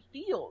how he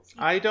feels.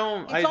 It's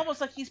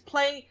almost like he's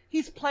playing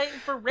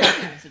for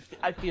ratings.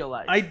 I feel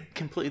like. I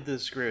completely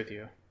disagree with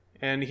you,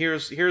 and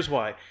here's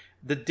why.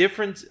 The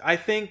difference, I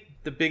think,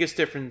 the biggest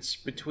difference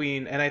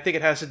between, and I think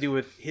it has to do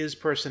with his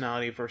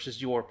personality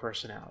versus your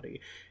personality.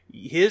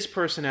 His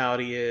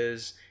personality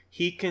is,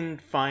 he can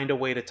find a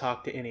way to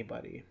talk to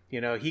anybody. You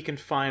know, he can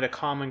find a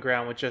common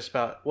ground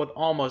with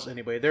almost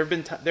anybody. There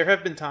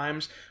have been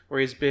times where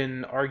he's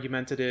been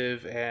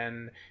argumentative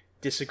and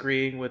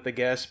disagreeing with the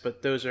guests,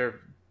 but those are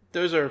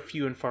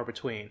few and far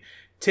between.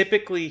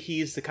 Typically,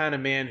 he's the kind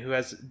of man who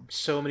has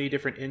so many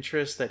different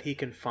interests that he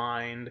can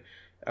find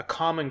a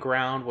common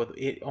ground with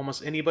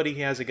almost anybody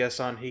he has a guest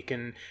on.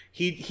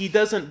 He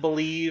doesn't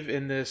believe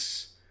in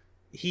this.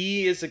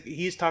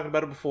 He's talked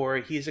about it before.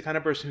 He's the kind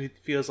of person who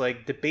feels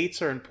like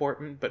debates are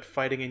important, but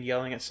fighting and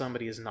yelling at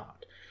somebody is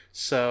not.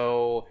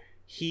 So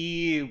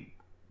he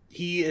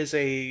is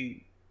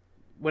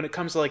when it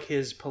comes to like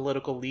his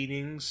political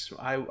leanings,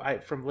 I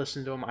from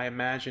listening to him, I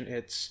imagine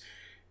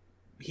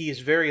he is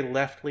very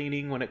left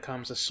leaning when it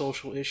comes to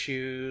social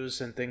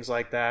issues and things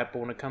like that. But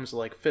when it comes to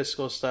like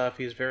fiscal stuff,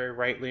 he's very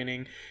right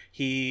leaning.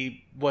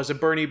 He was a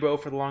Bernie bro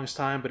for the longest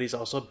time, but he's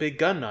also a big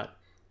gun nut.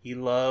 He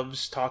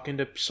loves talking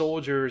to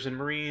soldiers and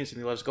Marines, and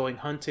he loves going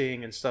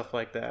hunting and stuff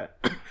like that.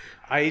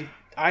 I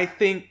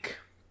think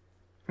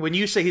when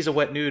you say he's a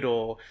wet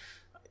noodle,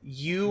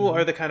 you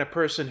are the kind of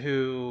person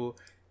who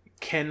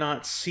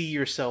cannot see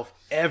yourself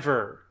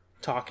ever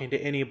talking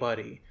to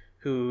anybody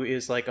who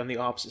is like on the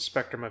opposite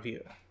spectrum of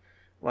you,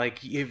 like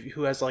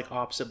who has like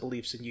opposite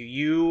beliefs in you.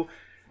 You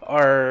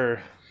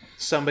are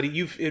somebody,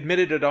 you've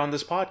admitted it on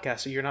this podcast,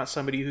 so you're not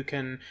somebody who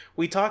can.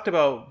 We talked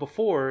about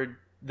before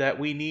that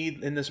we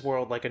need in this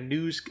world like a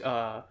news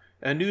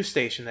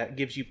station that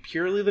gives you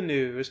purely the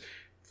news,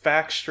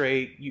 facts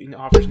straight,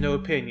 offers no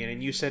opinion,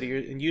 and you said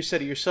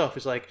it yourself.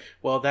 It's like,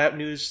 well, that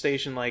news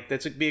station, like,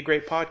 that'd be a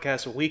great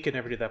podcast, but we could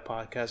never do that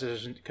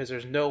podcast because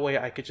there's no way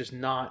I could just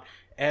not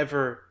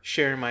ever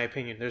share my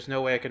opinion. There's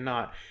no way I could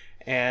not.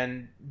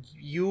 And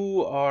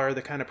you are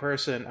the kind of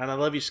person, and I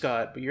love you,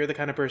 Scott, but you're the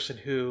kind of person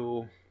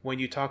who, when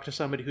you talk to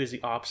somebody who's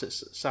the opposite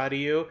side of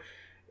you,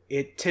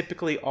 it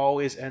typically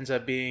always ends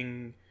up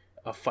being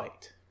a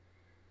fight.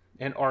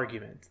 An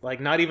argument, like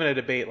not even a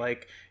debate.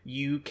 Like,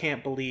 you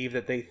can't believe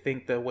that they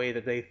think the way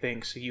that they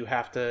think, so you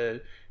have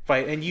to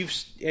fight. And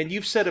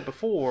you've said it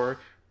before.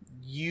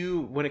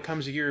 When it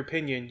comes to your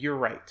opinion, you're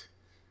right.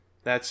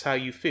 That's how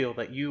you feel,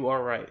 that you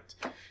are right.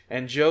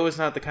 And Joe is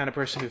not the kind of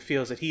person who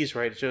feels that he's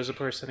right. Joe's a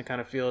person who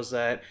kind of feels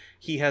that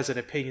he has an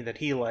opinion that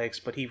he likes,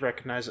 but he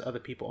recognizes other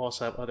people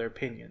also have other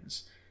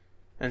opinions,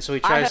 and so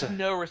he tries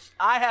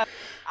I have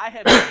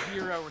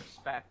zero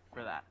respect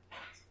for that.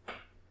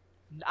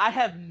 I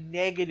have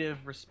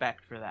negative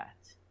respect for that.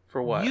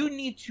 For what? You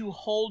need to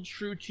hold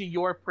true to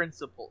your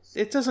principles.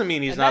 It doesn't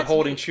mean he's not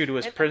holding true to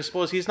his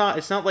principles. He's not.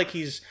 It's not like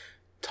he's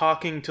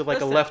talking to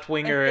like a left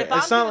winger.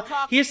 It's not.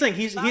 Here's the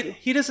thing.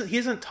 He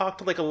doesn't talk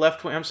to like a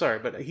left wing. I'm sorry,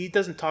 but he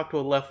doesn't talk to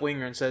a left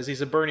winger and says he's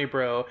a Bernie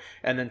bro,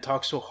 and then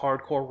talks to a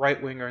hardcore right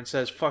winger and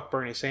says fuck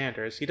Bernie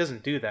Sanders. He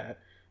doesn't do that.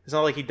 It's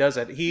not like he does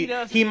that. He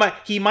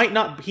might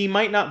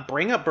not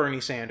bring up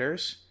Bernie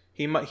Sanders.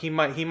 He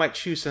might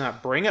choose to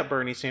not bring up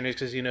Bernie Sanders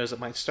because he knows it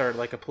might start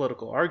like a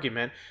political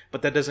argument,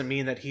 but that doesn't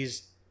mean that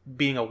he's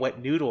being a wet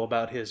noodle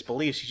about his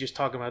beliefs. He's just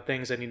talking about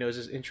things that he knows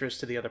is interest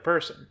to the other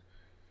person.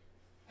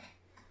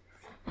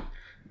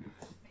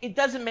 It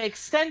doesn't make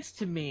sense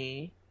to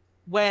me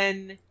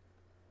when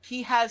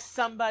he has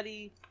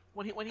somebody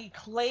when he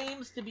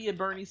claims to be a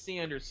Bernie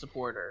Sanders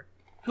supporter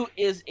who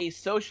is a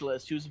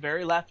socialist who's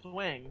very left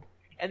wing.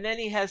 And then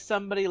he has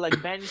somebody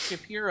like Ben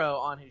Shapiro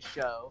on his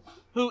show,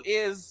 who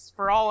is,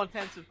 for all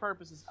intents and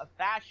purposes, a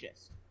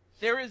fascist.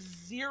 There is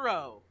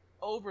zero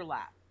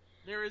overlap.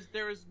 There is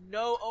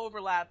no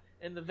overlap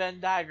in the Venn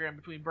diagram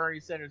between Bernie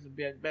Sanders and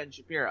Ben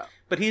Shapiro.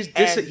 But he's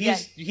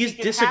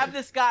have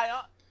this guy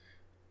on,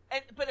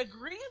 but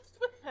agrees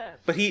with him.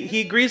 But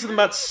he agrees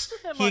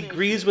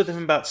with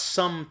him about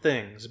some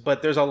things.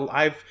 But there's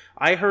I've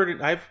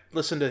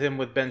listened to him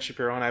with Ben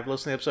Shapiro, and I've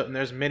listened to the episode, and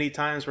there's many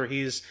times where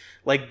he's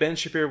like, Ben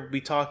Shapiro will be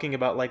talking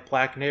about like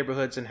black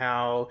neighborhoods and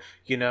how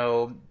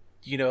the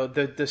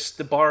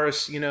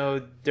bars,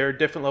 there are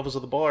different levels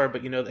of the bar,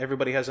 but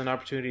everybody has an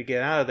opportunity to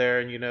get out of there,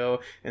 and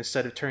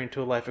instead of turning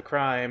to a life of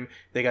crime,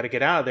 they got to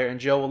get out of there. And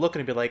Joe will look at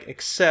him and be like,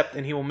 except,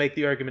 and he will make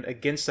the argument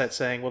against that,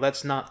 saying, well,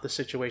 that's not the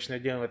situation they're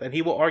dealing with, and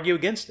he will argue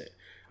against it.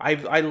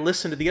 I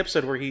listened to the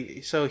episode where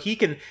he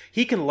can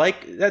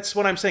like, that's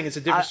what I'm saying. It's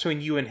a difference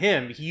between you and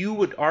him. You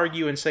would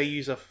argue and say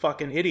he's a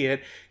fucking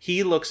idiot.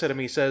 He looks at him,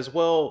 he says,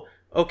 well,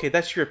 okay,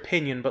 that's your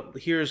opinion, but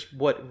here's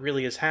what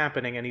really is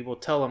happening, and he will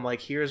tell him,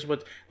 like, here's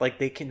what, like,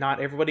 not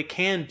everybody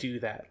can do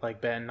that, like,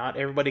 Ben, not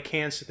everybody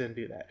can sit there and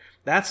do that.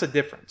 That's the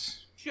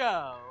difference.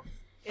 Joe,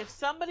 if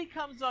somebody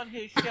comes on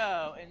his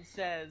show and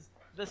says,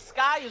 the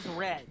sky is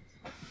red,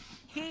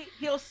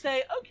 he'll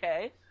say,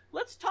 okay,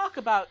 let's talk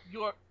about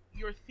your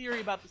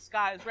theory about the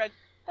sky is red.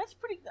 That's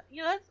pretty,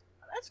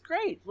 that's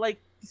great. Like,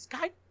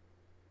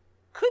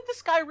 could the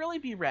sky really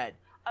be red?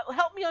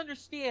 Help me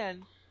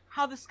understand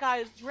how the sky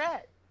is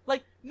red.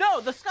 Like,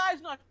 no, the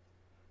sky's not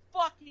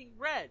fucking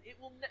red.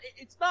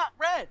 It's not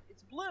red.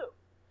 It's blue.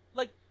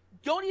 Like,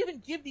 don't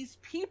even give these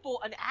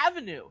people an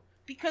avenue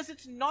because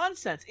it's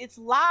nonsense. It's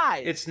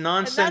lies. It's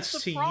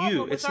nonsense to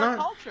you. It's not,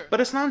 culture. But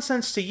it's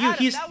nonsense to you.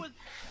 Adam,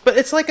 but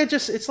it's like I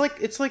just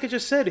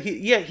said.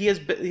 He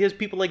has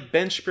people like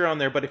Ben Shapiro on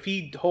there. But if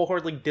he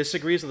wholeheartedly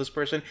disagrees with this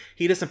person,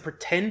 he doesn't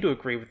pretend to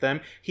agree with them.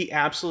 He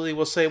absolutely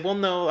will say, "Well,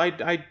 no,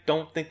 I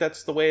don't think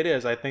that's the way it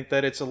is. I think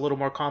that it's a little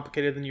more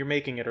complicated than you're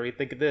making it, or you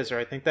think of this, or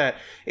I think that."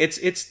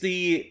 It's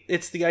the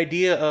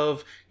idea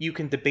of you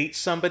can debate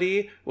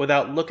somebody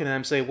without looking at them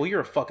and say, "Well,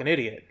 you're a fucking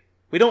idiot."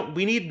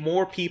 We need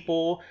more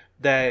people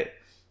that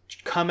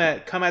come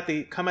at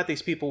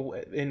these people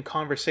in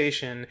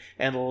conversation,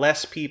 and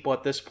less people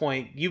at this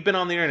point. You've been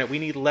on the internet. We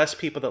need less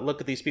people that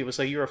look at these people and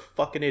say, you're a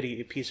fucking idiot,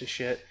 you piece of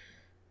shit.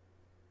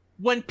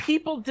 When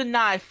people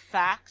deny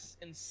facts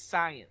and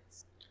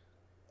science,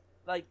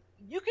 like,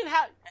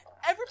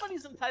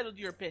 everybody's entitled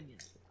to your opinion.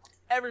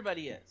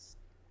 Everybody is.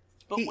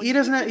 But when you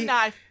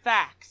deny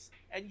facts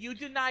and you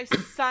deny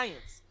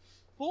science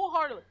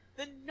full-heartedly,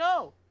 then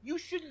no, you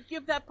shouldn't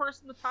give that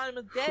person the time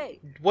of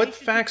day. What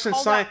facts and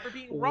science?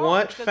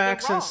 What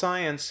facts and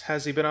science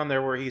has he been on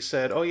there where he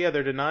said, "Oh yeah,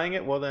 they're denying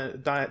it"? Well,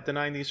 then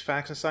denying these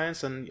facts and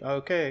science, and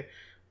okay.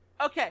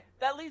 Okay,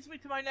 that leads me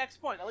to my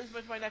next point.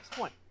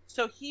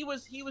 So he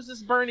was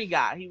this Bernie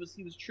guy. He was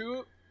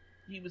true.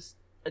 He was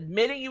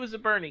admitting he was a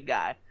Bernie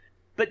guy.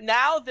 But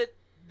now that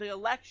the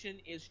election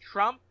is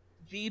Trump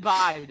v.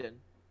 Biden,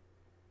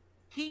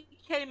 he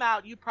came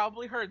out. You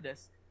probably heard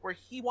this, where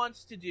he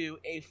wants to do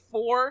a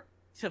 4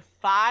 to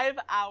 5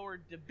 hour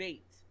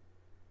debate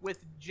with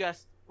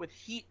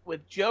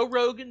Joe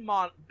Rogan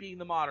being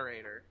the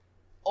moderator,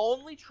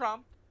 only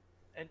Trump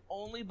and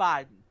only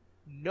Biden,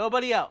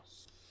 nobody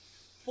else.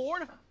 4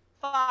 to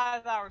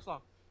 5 hours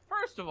long.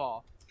 First of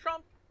all,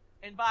 Trump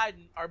and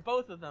Biden are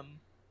both of them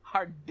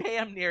are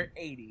damn near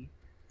 80.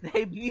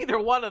 Neither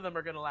one of them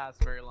are going to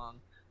last very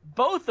long.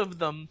 Both of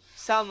them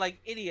sound like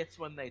idiots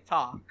when they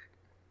talk.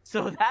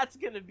 So that's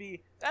going to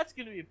be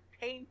a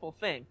painful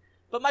thing.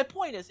 But my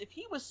point is, if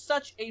he was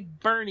such a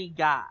Bernie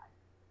guy,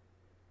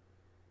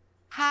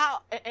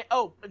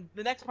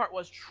 the next part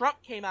was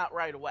Trump came out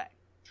right away.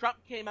 Trump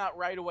came out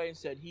right away and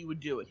said he would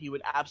do it. He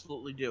would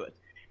absolutely do it.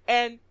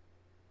 And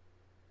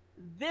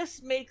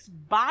this makes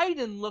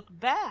Biden look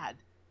bad.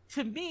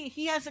 To me,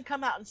 he hasn't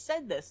come out and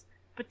said this,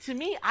 but to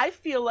me, I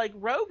feel like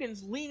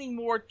Rogan's leaning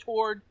more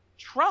toward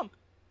Trump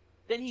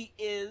than he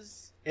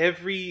is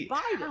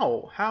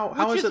Biden.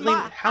 How is it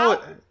leaning? How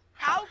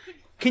could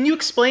can you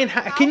explain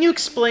can you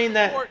explain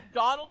that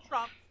Donald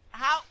Trump?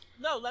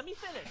 No, let me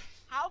finish.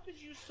 How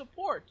could you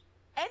support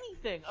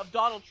anything of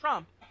Donald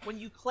Trump when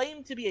you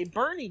claim to be a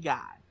Bernie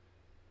guy?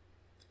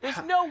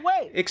 There's no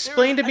way.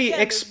 Explain to me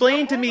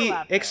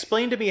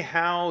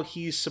how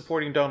he's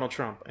supporting Donald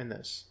Trump in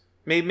this.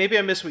 Maybe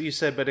I missed what you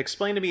said, but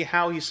explain to me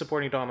how he's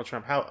supporting Donald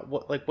Trump.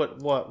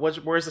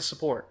 Where's the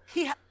support?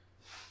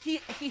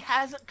 He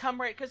hasn't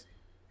come right because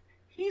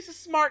he's a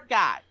smart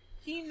guy.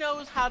 He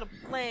knows how to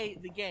play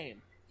the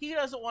game. He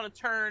doesn't want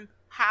to turn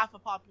half a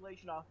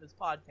population off his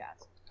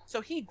podcast.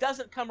 So he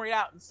doesn't come right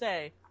out and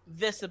say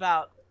this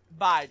about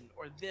Biden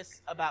or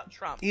this about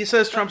Trump. He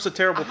says Trump's a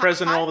terrible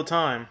president all the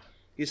time.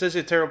 He says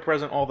he's a terrible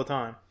president all the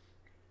time.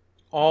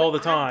 All the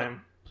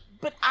time.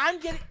 But I'm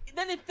getting...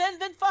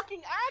 Then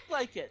fucking act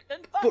like it. Then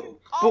fucking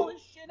call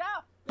his shit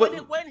out.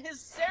 When his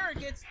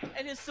surrogates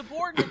and his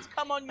subordinates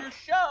come on your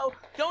show,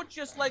 don't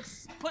just, like,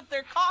 put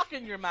their cock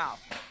in your mouth.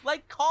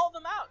 Like, call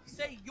them out.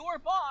 Say your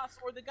boss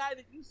or the guy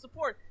that you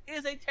support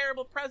is a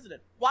terrible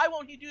president. Why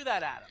won't he do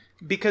that, Adam?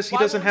 Because he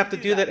doesn't have to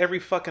do that every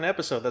fucking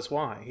episode. That's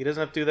why. He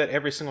doesn't have to do that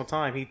every single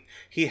time.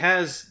 He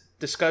has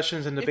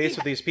discussions and debates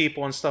with these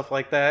people and stuff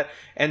like that.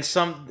 And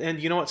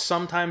you know what?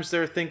 Sometimes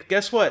they're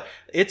guess what?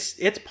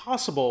 It's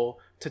possible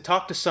to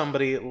talk to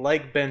somebody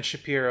like Ben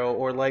Shapiro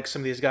or like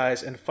some of these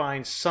guys and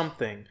find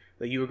something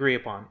that you agree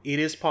upon. It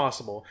is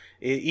possible.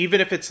 Even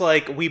if it's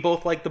like, we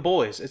both like The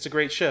Boys. It's a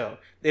great show.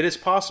 It is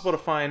possible to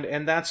find,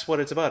 and that's what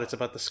it's about. It's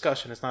about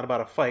discussion. It's not about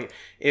a fight.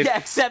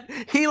 Except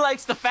he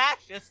likes the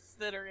fascists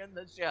that are in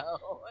the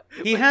show.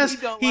 He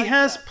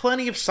has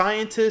plenty of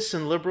scientists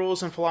and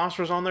liberals and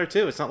philosophers on there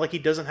too. It's not like he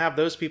doesn't have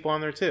those people on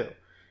there too.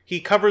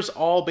 He covers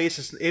all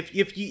bases.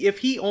 If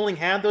he only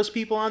had those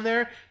people on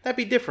there, that'd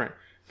be different.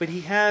 But he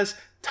has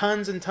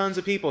tons and tons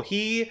of people.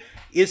 He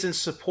is in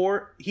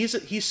support. He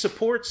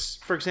supports,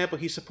 for example,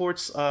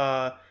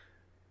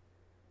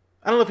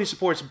 I don't know if he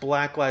supports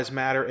Black Lives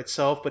Matter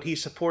itself, but he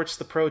supports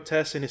the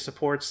protests and he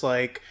supports,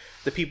 like,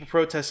 the people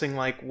protesting,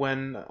 like,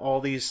 when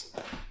all these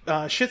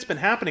shit's been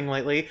happening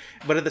lately.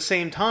 But at the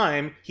same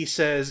time, he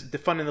says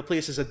defunding the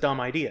police is a dumb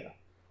idea.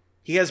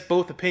 He has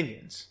both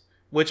opinions,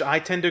 which I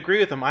tend to agree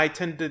with him. I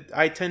tend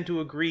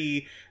to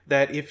agree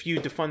that if you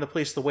defund the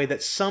police the way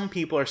that some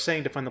people are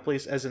saying defund the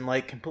police, as in,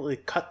 like, completely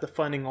cut the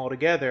funding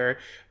altogether,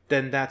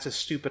 then that's a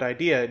stupid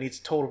idea. It needs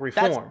total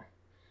reform.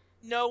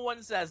 No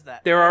one says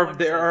that. There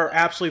are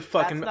absolutely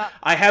fucking.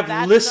 I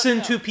have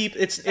listened to people.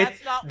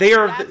 They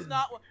are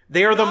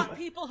the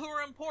people who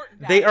are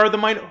important. They are the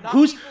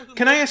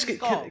Can I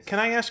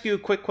ask you a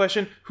quick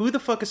question? Who the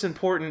fuck is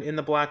important in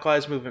the Black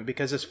Lives Movement?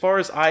 Because as far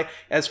as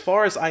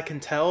I can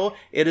tell,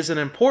 it is an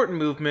important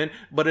movement,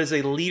 but it is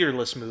a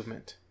leaderless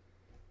movement.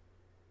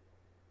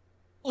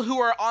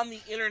 Who are on the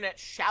internet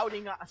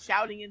shouting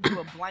into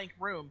a blank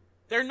room?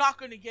 They're not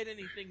going to get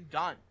anything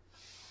done.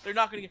 They're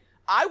not going to get.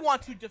 I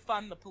want to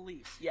defund the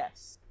police,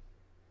 yes.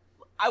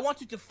 I want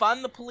to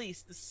defund the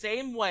police the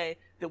same way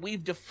that we've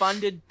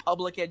defunded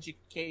public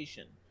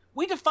education.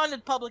 We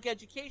defunded public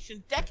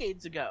education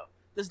decades ago.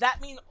 Does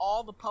that mean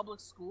all the public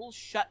schools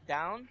shut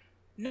down?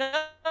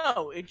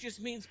 No, it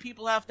just means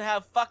people have to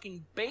have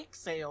fucking bake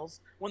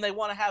sales when they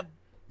want to have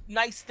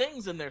nice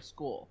things in their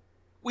school.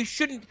 We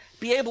shouldn't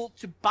be able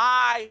to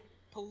buy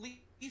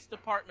police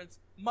departments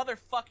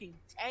motherfucking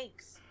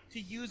tanks to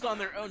use on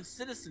their own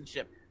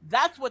citizenship.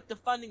 That's what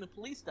defunding the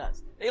police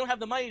does. They don't have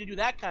the money to do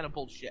that kind of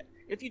bullshit.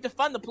 If you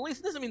defund the police,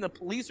 it doesn't mean the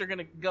police are going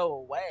to go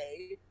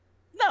away.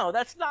 No,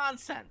 that's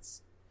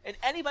nonsense. And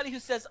anybody who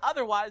says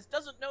otherwise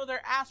doesn't know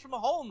their ass from a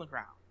hole in the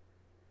ground.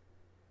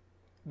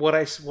 What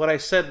I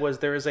said was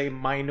there is a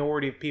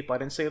minority of people. I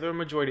didn't say they're a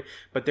majority,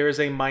 but there is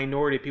a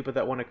minority of people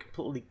that want to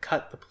completely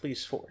cut the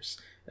police force,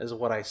 is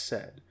what I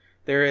said.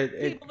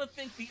 People that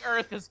think the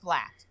earth is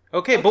flat.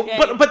 Okay, but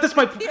that's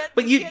my point.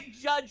 But you can't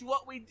judge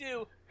what we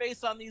do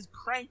based on these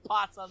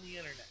crankpots on the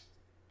internet.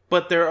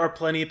 But there are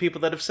plenty of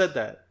people that have said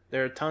that.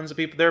 There are tons of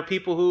people. There are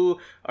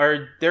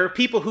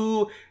people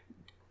who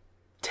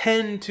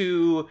tend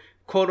to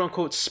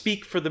quote-unquote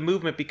speak for the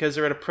movement because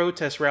they're at a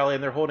protest rally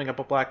and they're holding up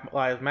a Black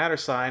Lives Matter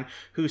sign,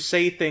 who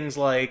say things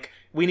like,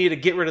 we need to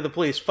get rid of the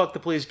police, fuck the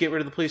police, get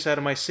rid of the police out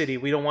of my city,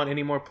 we don't want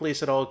any more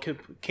police at all,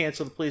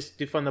 cancel the police,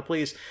 defund the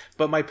police.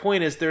 But my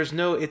point is, there's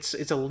no, it's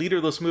a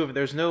leaderless movement.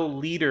 There's no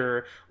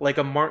leader like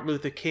a Martin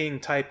Luther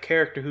King type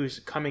character who's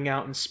coming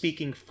out and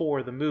speaking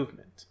for the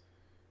movement.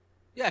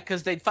 Yeah,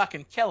 because they'd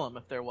fucking kill him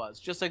if there was,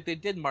 just like they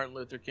did Martin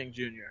Luther King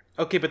Jr.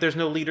 Okay, but there's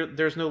no leader.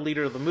 There's no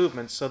leader of the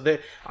movement. So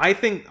I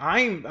think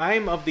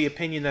I'm of the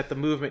opinion that the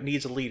movement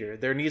needs a leader.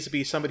 There needs to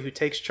be somebody who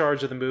takes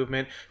charge of the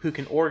movement, who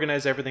can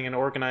organize everything and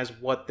organize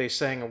what they're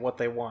saying and what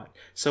they want.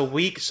 So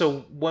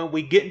when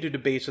we get into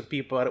debates with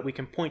people about it, we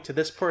can point to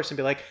this person and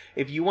be like,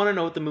 if you want to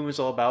know what the movement's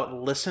all about,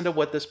 listen to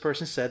what this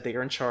person said. They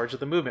are in charge of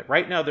the movement.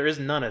 Right now, there is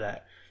none of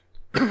that.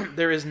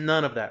 There is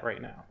none of that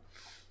right now.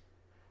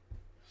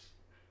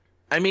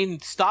 I mean,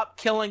 stop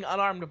killing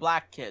unarmed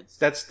black kids.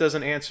 That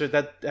doesn't answer.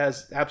 That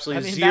has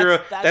absolutely I mean, zero.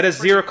 that's that has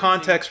zero easy.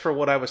 context for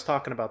what I was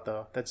talking about,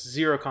 though. That's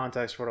zero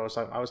context for what I was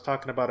talking about. I was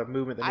talking about a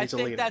movement that needs a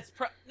leader.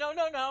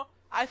 No.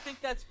 I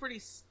think that's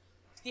pretty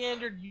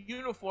standard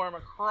uniform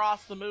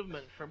across the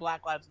movement for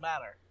Black Lives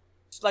Matter.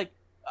 It's like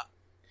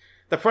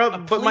the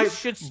problem, police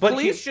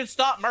should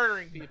stop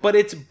murdering people.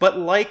 But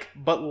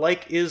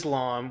like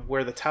Islam,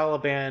 where the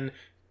Taliban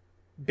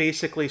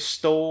basically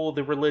stole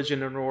the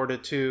religion in order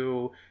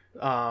to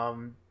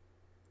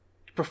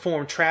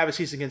perform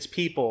travesties against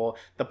people,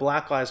 the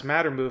Black Lives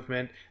Matter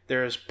movement,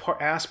 there's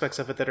aspects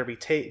of it that are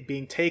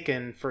being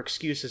taken for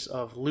excuses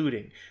of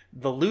looting.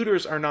 The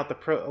looters are not a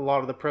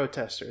lot of the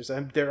protesters,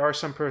 and there are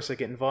some protests that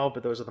get involved,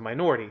 but those are the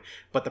minority.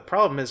 But the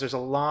problem is there's a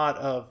lot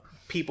of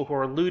people who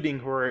are looting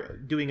who are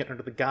doing it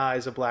under the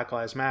guise of Black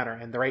Lives Matter,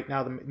 and right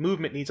now the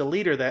movement needs a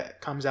leader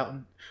that comes out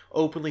and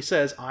openly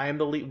says,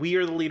 we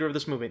are the leader of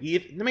this movement.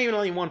 Maybe not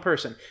only one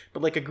person,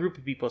 but like a group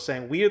of people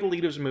saying, we are the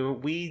leaders of the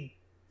movement. We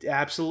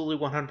absolutely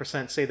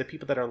 100% say the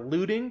people that are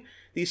looting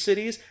these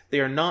cities, they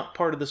are not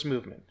part of this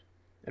movement.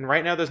 And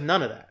right now there's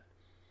none of that.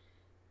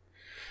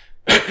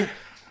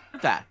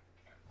 I've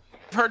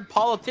heard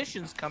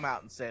politicians come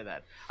out and say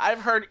that.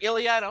 I've heard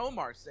Ilyana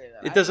Omar say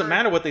that. It doesn't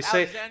matter what they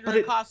say.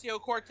 Alexandria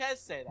Ocasio-Cortez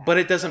say that. But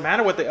it doesn't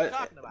matter what they.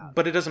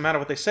 But it doesn't matter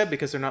what they said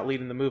because they're not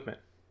leading the movement.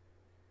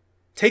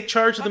 Take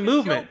charge of the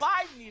movement. Joe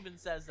Biden even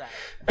says that.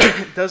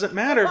 It doesn't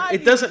matter.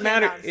 It doesn't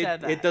matter.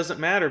 It doesn't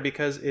matter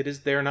because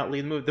they're not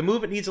leading the movement. The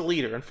movement needs a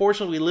leader.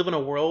 Unfortunately, we live in a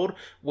world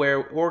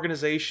where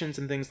organizations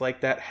and things like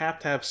that have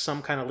to have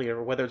some kind of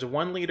leader, whether it's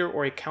one leader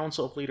or a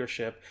council of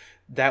leadership.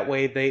 That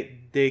way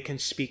they can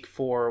speak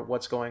for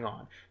what's going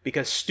on.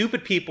 Because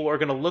stupid people are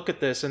going to look at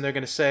this and they're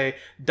going to say,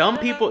 dumb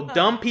people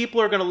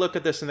are going to look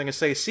at this and they're going to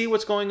say, see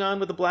what's going on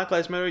with the Black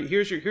Lives Matter?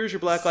 Here's your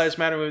Black Lives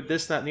Matter movement,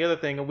 this, that, and the other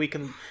thing. And we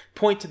can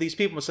point to these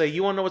people and say,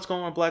 you want to know what's going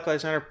on with Black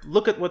Lives Matter?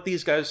 Look at what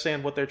these guys are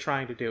saying, what they're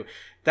trying to do.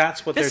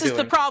 That's what they're doing. This is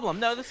the problem.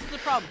 No, this is the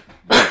problem.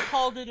 We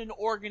called it an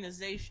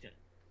organization.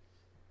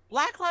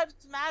 Black Lives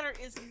Matter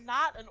is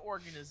not an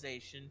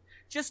organization,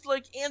 just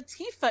like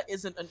Antifa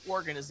isn't an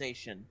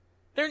organization.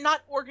 They're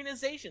not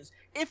organizations.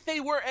 If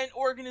they were an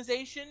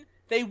organization,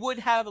 they would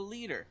have a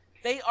leader.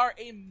 They are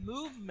a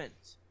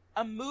movement.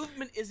 A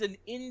movement is an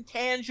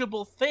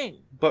intangible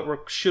thing.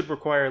 But should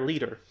require a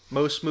leader.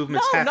 Most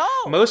movements have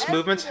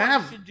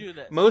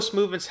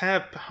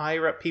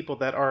higher up people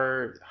that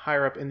are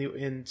higher up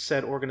in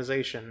said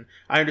organization.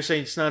 I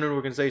understand it's not an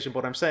organization, but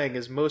what I'm saying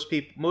is most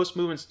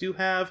movements do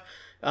have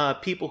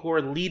people who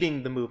are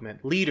leading the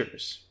movement,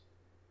 leaders.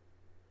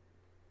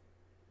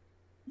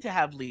 To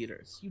have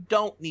leaders. You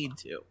don't need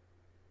to.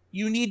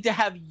 You need to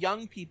have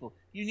young people.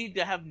 You need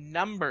to have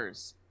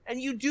numbers. And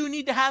you do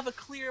need to have a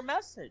clear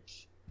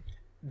message.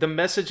 The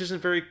message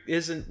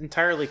isn't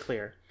entirely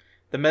clear.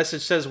 The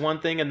message says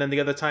one thing and then the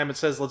other time it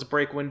says let's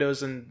break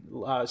windows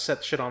and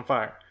set shit on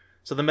fire.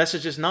 So the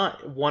message is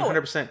not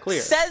 100%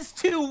 clear. Says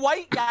two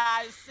white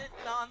guys sitting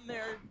on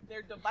their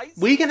devices.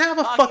 We can have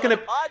a fucking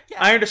podcast.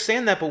 I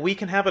understand that, but we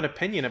can have an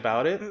opinion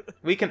about it.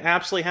 We can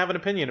absolutely have an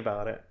opinion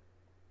about it.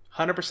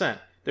 100%.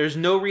 There's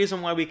no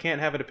reason why we can't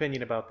have an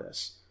opinion about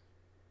this.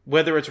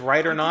 Whether it's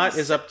right or not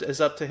is up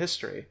to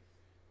history.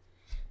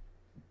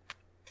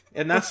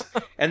 And that's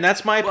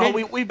my opinion.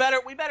 Well, we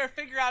better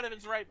figure out if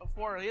it's right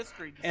before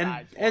history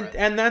decides.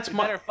 And that's we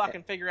better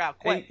fucking figure out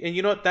quick. And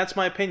you know what? That's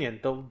my opinion.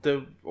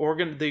 The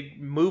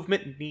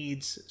movement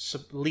needs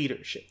some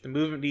leadership. The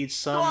movement needs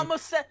some.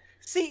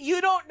 See, you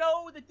don't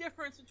know the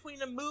difference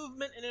between a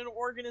movement and an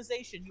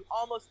organization. You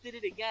almost did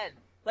it again.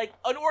 Like,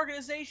 an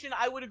organization,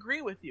 I would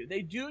agree with you.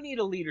 They do need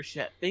a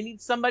leadership. They need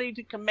somebody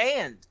to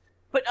command.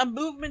 But a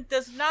movement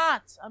does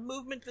not. A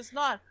movement does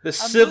not. The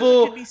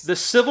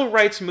civil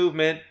rights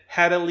movement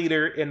had a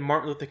leader in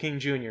Martin Luther King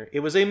Jr. It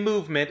was a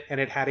movement, and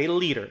it had a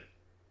leader.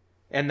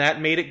 And that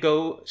made it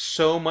go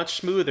so much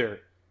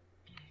smoother.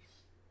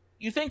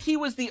 You think he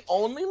was the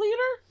only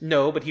leader?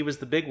 No, but he was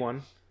the big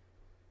one.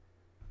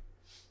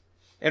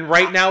 And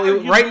right now, he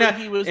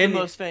was the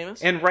most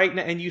famous. And right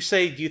now, and you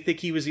say, do you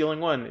think he was the only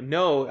one?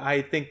 No,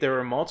 I think there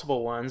are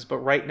multiple ones. But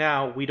right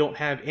now, we don't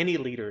have any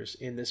leaders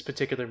in this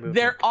particular movement.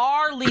 There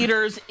are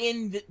leaders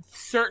in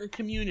certain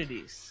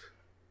communities.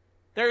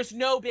 There's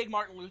no big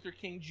Martin Luther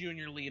King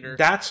Jr. leader.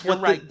 That's You're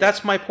what. right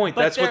That's my point.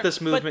 But That's what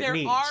this movement but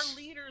needs. there are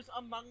leaders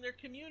among their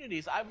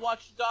communities. I've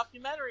watched a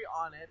documentary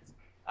on it.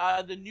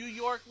 The New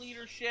York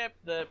leadership,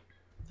 the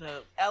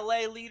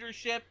L.A.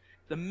 leadership,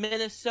 the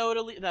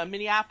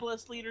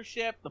Minneapolis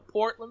leadership, the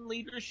Portland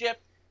leadership.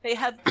 They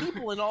have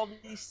people in all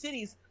these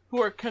cities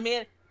who are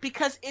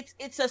because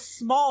it's a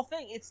small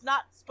thing. It's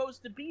not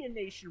supposed to be a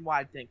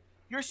nationwide thing.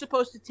 You're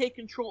supposed to take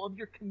control of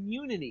your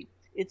community.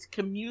 It's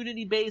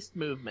community-based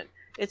movement.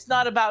 It's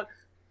not about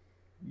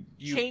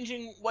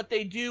changing what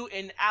they do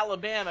in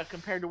Alabama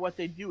compared to what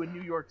they do in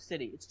New York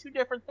City. It's two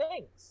different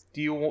things.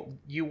 Do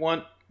you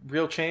want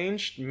real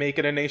change? Make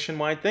it a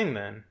nationwide thing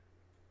then.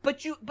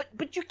 But you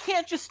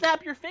can't just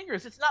snap your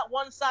fingers. It's not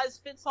one size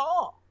fits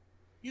all.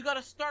 You got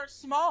to start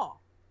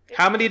small.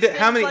 How many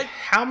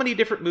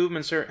different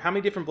movements are? How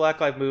many different Black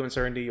Lives movements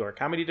are in New York?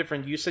 How many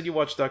different? You said you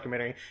watched the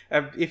documentary.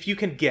 If you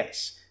can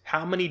guess,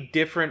 how many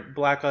different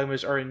Black Lives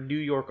movements are in New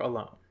York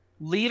alone?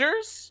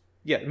 Leaders?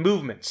 Yeah,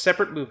 movements,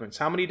 separate movements.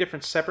 How many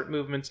different separate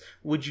movements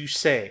would you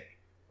say?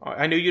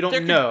 I know you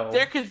don't know.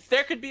 There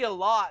could be a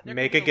lot.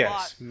 Make a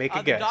guess. Make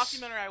a guess. The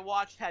documentary I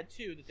watched had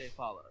 2 that they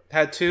followed.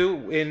 Had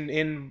 2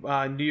 in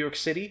New York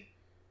City?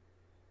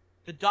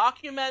 The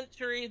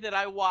documentary that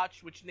I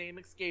watched, which name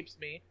escapes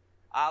me,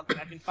 I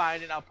can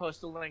find it. I'll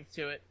post a link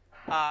to it.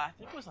 I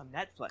think it was on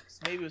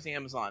Netflix. Maybe it was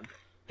Amazon.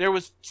 There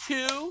was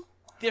 2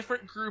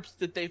 different groups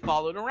that they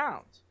followed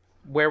around.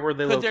 Where were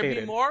they located? Could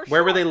there be more?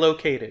 Where were they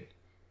located?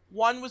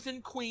 One was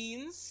in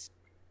Queens,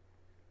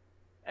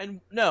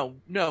 and no,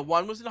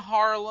 one was in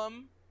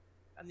Harlem,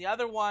 and the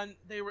other one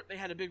they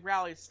had a big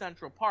rally at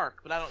Central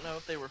Park, but I don't know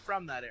if they were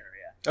from that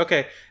area.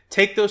 Okay,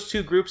 take those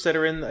 2 groups that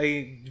are in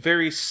a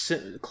very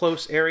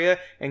close area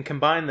and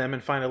combine them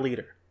and find a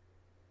leader,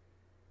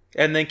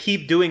 and then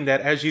keep doing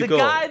that as you go,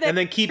 and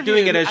then keep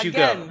doing it as you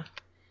go.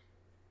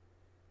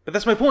 But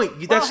that's my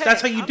point.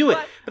 That's how you do it.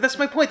 But that's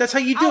my point. That's how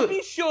you do it. I'll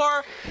be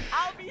sure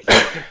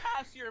to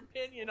pass your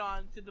opinion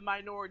on to the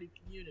minority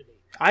community.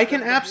 I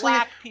can absolutely.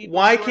 Black people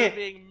Why who can't are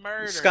being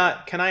murdered.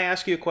 Scott? Can I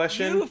ask you a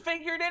question? You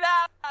figured it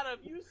out.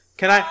 You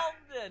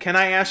Can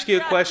I ask you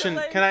a question?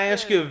 Can I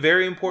ask you a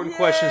very important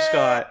question,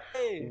 Scott?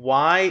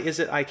 Why is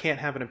it I can't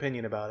have an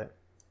opinion about it?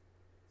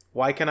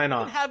 Why can I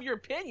not? You can have your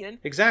opinion.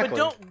 Exactly. But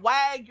don't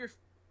wag your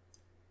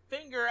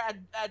finger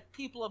at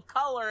people of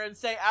color and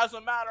say, as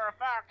a matter of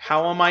fact.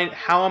 How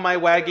am I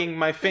wagging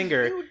my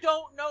finger? You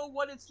don't know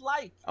what it's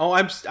like. Oh,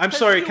 I'm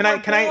sorry. Can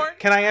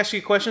I ask you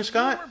a question,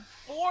 Scott?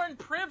 You were born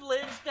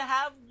privileged to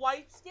have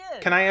white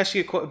skin. Can I ask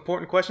you an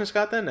important question,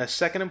 Scott? Then a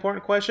second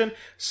important question.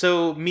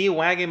 So me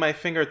wagging my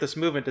finger at this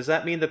movement, does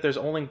that mean that there's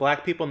only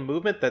black people in the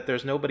movement? That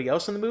there's nobody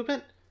else in the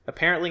movement?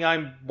 Apparently,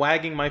 I'm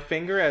wagging my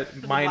finger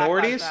at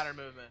minorities. Black Lives Matter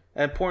movement.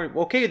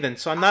 Okay, then.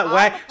 So I'm not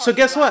wagging. So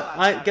guess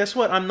what? Guess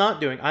what? I'm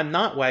not doing. I'm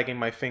not wagging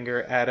my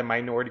finger at a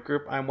minority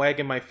group. I'm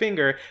wagging my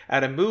finger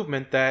at a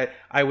movement that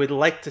I would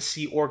like to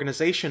see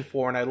organization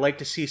for, and I'd like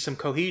to see some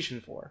cohesion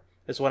for.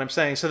 Is what I'm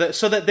saying. So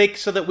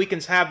that we can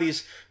have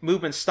these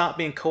movements stop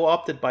being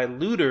co-opted by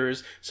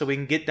looters, so we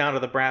can get down to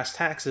the brass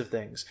tacks of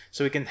things.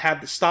 So we can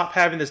stop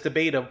having this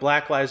debate of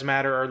Black Lives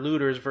Matter or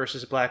looters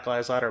versus Black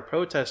Lives Matter or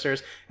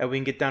protesters, and we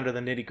can get down to the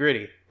nitty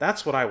gritty.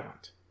 That's what I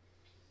want.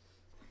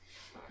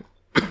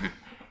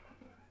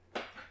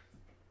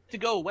 To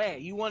go away.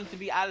 You want it to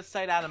be out of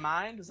sight, out of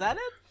mind? Is that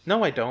it?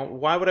 No, I don't.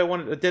 Why would I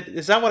want it?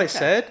 Is that what I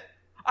said?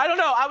 I don't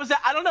know.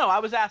 I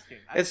was asking.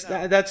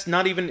 That's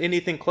not even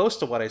anything close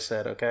to what I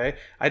said. Okay,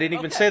 I didn't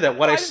even say that.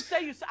 I didn't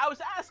say you. I was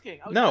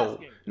asking.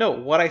 No.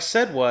 What I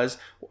said was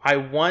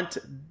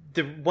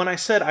when I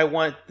said I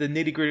want the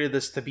nitty gritty of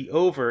this to be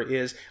over,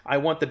 is I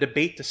want the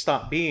debate to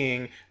stop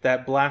being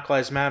that Black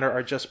Lives Matter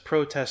are just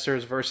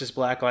protesters versus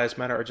Black Lives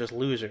Matter are just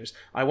losers.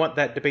 I want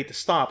that debate to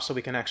stop so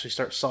we can actually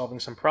start solving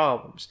some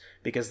problems,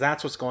 because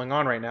that's what's going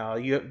on right now.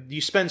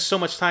 You spend so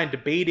much time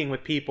debating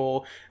with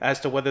people as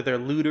to whether they're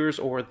looters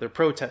or they're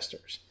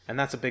protesters, and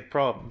that's a big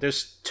problem.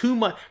 There's too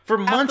much for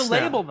months now.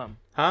 Label them,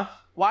 huh?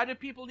 Why do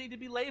people need to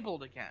be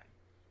labeled again?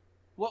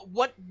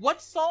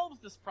 What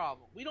solves this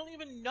problem? We don't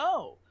even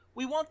know.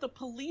 We want the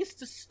police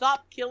to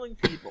stop killing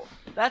people.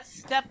 That's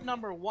step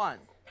number 1.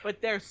 But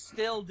they're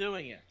still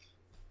doing it.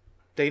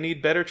 They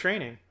need better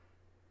training.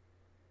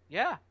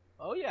 Yeah.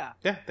 Oh, yeah.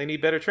 Yeah, they need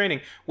better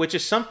training, which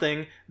is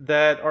something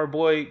that our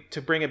boy,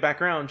 to bring it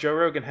back around, Joe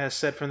Rogan has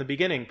said from the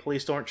beginning.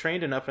 Police aren't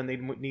trained enough and they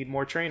need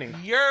more training.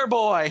 Your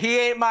boy. He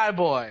ain't my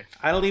boy.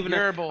 I don't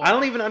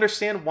even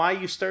understand why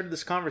you started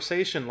this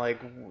conversation.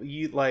 What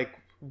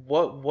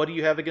do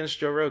you have against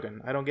Joe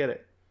Rogan? I don't get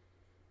it.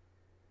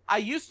 I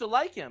used to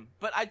like him,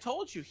 but I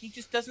told you he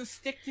just doesn't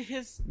stick to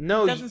his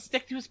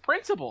stick to his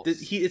principles.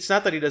 It's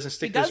not that he doesn't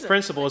stick to his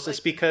principles.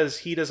 It's because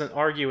he doesn't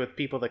argue with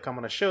people that come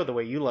on a show the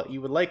way you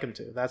would like him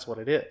to. That's what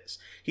it is.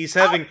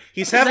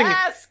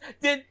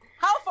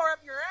 How far up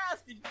your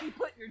ass did he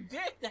put your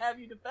dick to have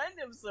you defend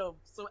him so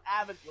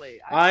avidly?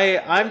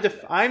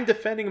 I'm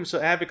defending him so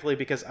avidly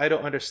because I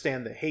don't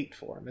understand the hate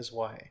for him. Is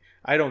why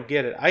I don't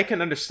get it. I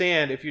can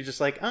understand if you're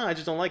just like, I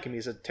just don't like him.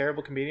 He's a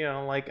terrible comedian. I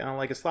don't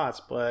like his thoughts,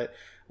 but.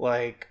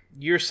 Like,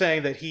 you're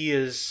saying that he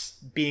is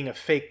being a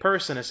fake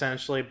person,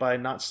 essentially, by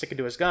not sticking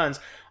to his guns.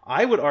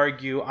 I would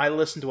argue I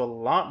listen to a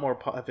lot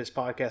more of his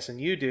podcasts than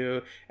you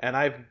do, and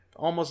I've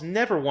almost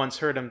never once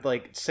heard him,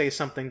 like, say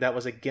something that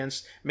was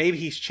against... Maybe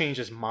he's changed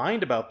his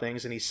mind about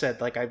things, and he said,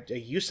 like, I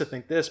used to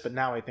think this, but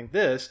now I think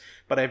this,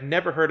 but I've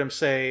never heard him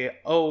say,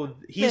 oh,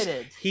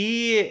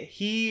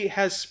 he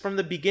has, from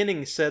the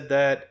beginning, said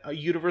that a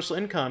universal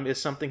income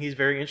is something he's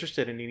very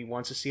interested in, and he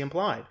wants to see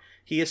applied.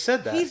 He has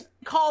said that. He's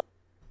called...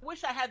 I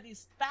wish I had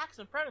these facts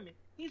in front of me.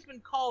 He's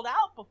been called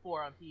out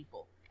before on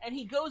people, and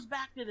he goes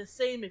back to the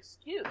same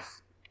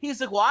excuse.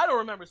 He's like, well, I don't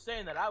remember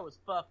saying that. I was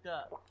fucked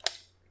up.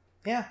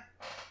 Yeah.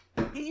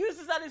 He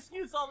uses that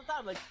excuse all the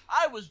time. Like,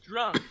 I was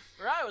drunk,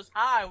 or I was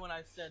high when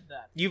I said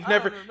that.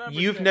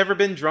 You've never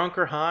been drunk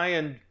or high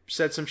and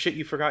said some shit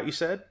you forgot you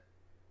said?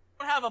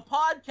 I don't have a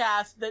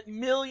podcast that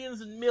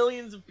millions and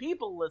millions of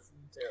people listen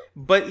to.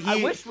 But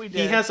I wish we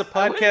did. He has a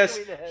podcast.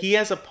 He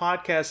has a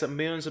podcast that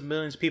millions and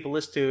millions of people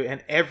listen to,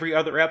 and every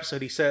other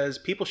episode he says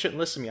people shouldn't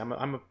listen to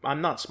me.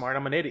 I'm not smart.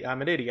 I'm an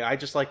idiot. I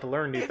just like to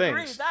learn new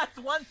things. That's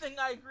one thing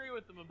I agree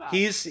with him about.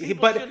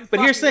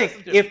 But here's the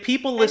thing: if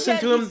people listen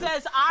to him, he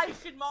says I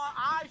should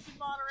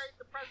moderate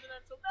the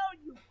presidential. No,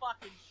 you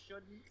fucking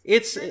shouldn't.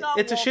 It's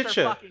a shit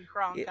show.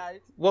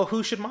 Well,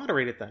 who should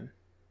moderate it then?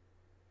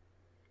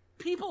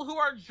 People who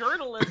are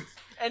journalists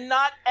and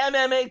not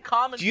MMA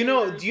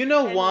commentators. Do you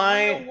know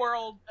why? Real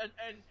world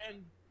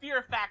and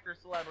Fear Factor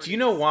celebrities. Do you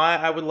know why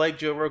I would like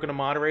Joe Rogan to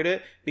moderate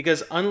it?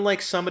 Because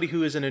unlike somebody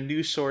who is in a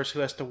news source who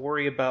has to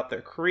worry about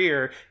their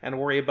career and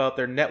worry about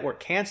their network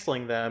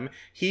canceling them,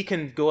 he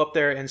can go up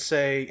there and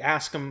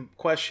ask them a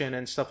question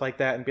and stuff like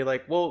that and be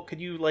like, well, could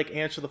you like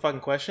answer the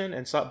fucking question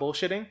and stop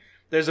bullshitting?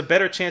 There's a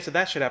better chance of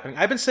that shit happening.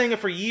 I've been saying it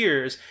for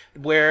years,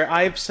 where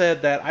I've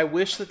said that I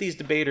wish that these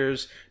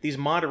debaters, these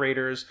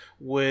moderators,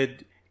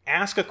 would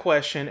ask a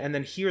question and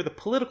then hear the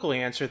political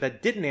answer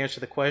that didn't answer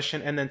the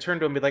question and then turn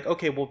to him and be like,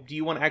 okay, well, do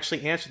you want to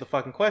actually answer the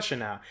fucking question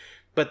now?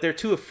 But they're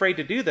too afraid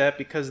to do that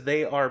because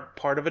they are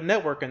part of a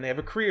network and they have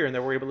a career and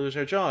they're worried about losing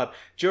their job.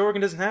 Joe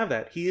Rogan doesn't have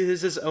that. He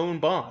is his own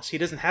boss. He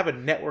doesn't have a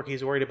network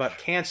he's worried about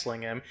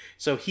canceling him.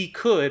 So he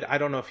could, I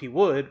don't know if he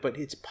would, but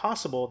it's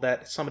possible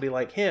that somebody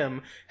like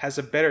him has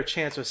a better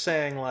chance of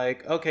saying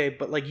like, okay,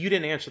 but like you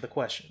didn't answer the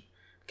question.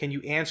 Can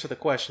you answer the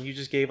question? You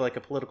just gave like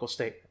a political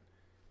statement.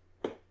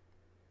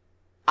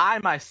 I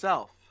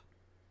myself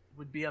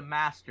would be a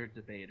master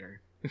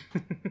debater.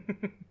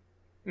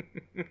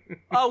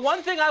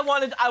 One thing I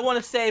want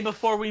to say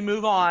before we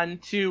move on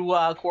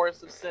to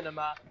Chorus of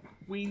Cinema,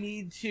 we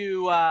need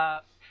to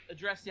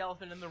address the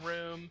elephant in the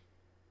room.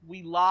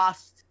 We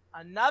lost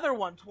another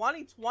one.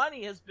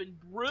 2020 has been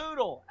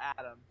brutal,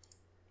 Adam.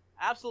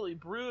 Absolutely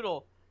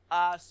brutal.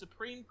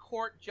 Supreme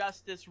Court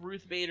Justice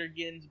Ruth Bader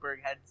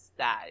Ginsburg has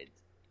died.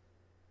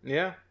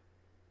 Yeah.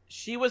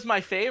 She was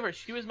my favorite.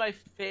 She was my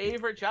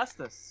favorite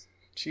justice.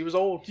 She was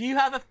old. Do you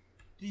have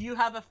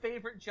a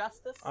favorite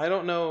justice? I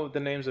don't know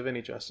the names of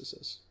any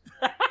justices.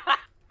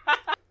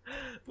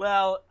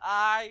 Well,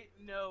 I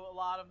know a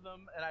lot of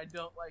them, and I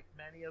don't like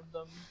many of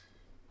them.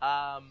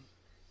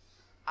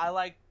 I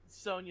like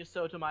Sonia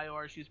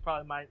Sotomayor. She's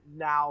probably my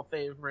now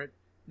favorite,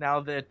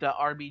 now that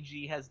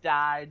RBG has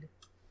died.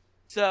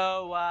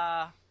 So,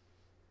 I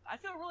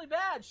feel really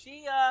bad.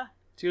 She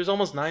was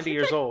almost 90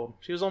 years old.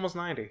 She was almost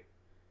 90.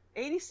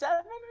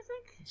 87, I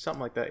think?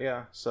 Something like that,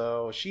 yeah.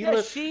 So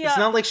it's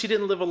not like she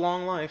didn't live a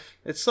long life.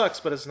 It sucks,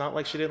 but it's not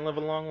like she didn't live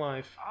a long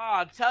life.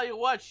 I'll tell you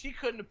what, she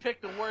couldn't have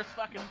picked the worst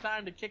fucking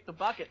time to kick the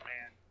bucket,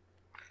 man.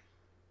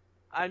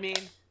 I mean,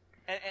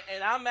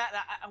 and I'm mad.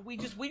 We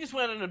just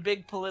went on a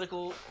big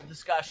political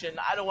discussion.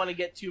 I don't want to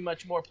get too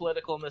much more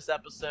political in this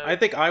episode. I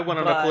think I went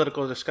on a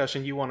political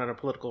discussion. You went on a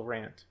political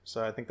rant.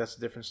 So I think that's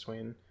the difference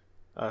between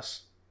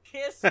us.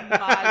 Kiss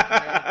my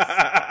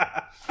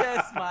grits.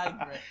 Kiss my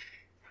grits.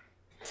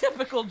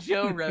 Typical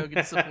Joe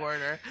Rogan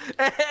supporter.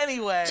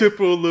 Anyway.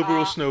 Typical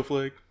liberal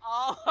snowflake.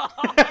 All I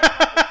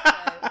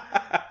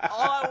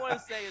want to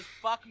say is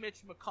fuck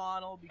Mitch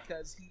McConnell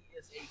because he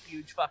is a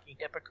huge fucking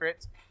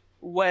hypocrite.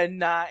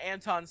 When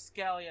Anton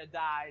Scalia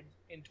died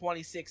in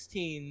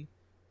 2016,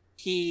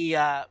 he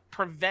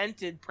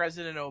prevented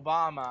President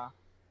Obama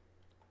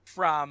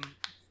from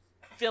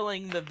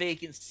filling the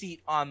vacant seat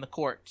on the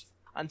court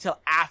until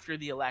after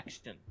the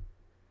election.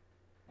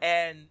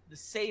 And the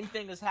same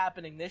thing is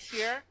happening this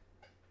year.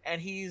 And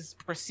he's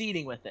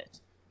proceeding with it.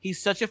 He's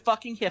such a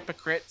fucking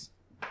hypocrite.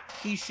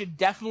 He should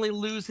definitely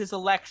lose his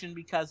election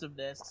because of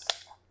this.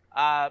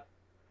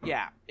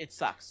 Yeah, it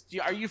sucks.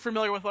 Are you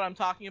familiar with what I'm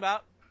talking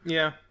about?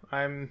 Yeah,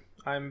 I'm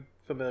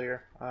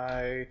familiar.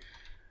 I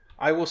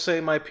will say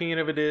my opinion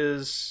of it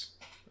is,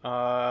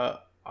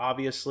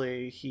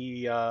 obviously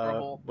he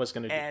was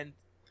going to do. And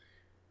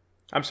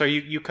I'm sorry,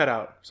 you cut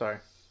out. Sorry.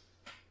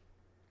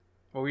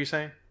 What were you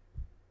saying?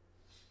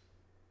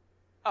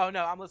 Oh,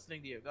 no, I'm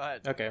listening to you. Go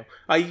ahead. Okay.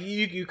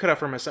 You cut out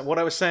for a minute. What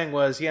I was saying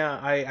was,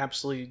 yeah, I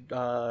absolutely,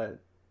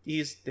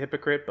 he's a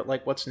hypocrite, but,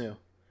 like, what's new?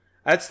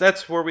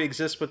 That's where we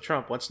exist with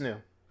Trump. What's new?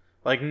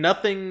 Like,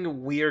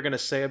 nothing we are going to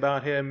say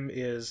about him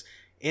is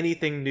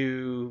anything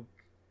new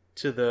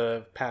to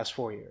the past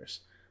 4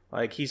 years.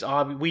 Like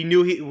we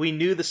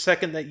knew the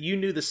second that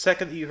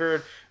you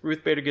heard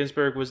Ruth Bader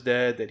Ginsburg was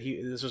dead that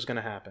this was going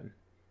to happen.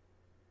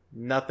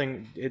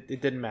 Nothing. It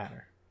didn't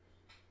matter.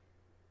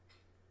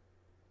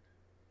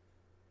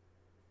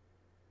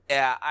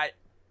 Yeah,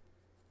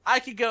 I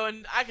could go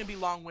and I can be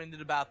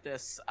long-winded about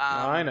this.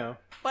 I know,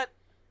 but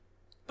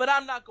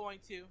I'm not going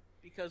to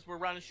because we're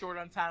running short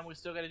on time. We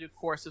still got to do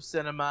Course of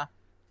Cinema,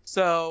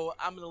 so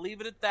I'm going to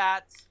leave it at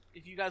that.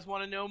 If you guys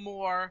want to know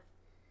more,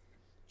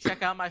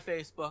 check out my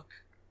Facebook.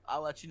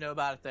 I'll let you know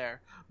about it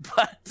there.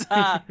 But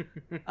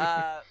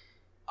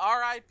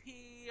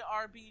R.I.P.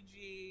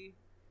 RBG.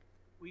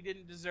 We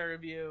didn't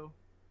deserve you.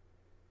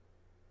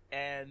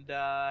 And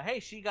hey,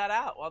 she got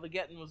out while the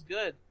getting was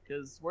good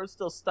because we're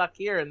still stuck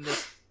here in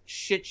this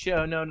shit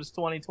show known as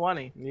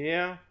 2020.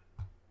 Yeah.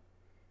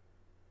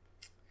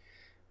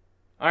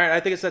 All right, I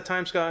think it's that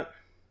time, Scott.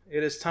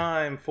 It is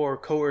time for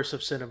Course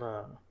of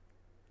Cinema.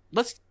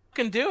 Let's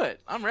fucking do it.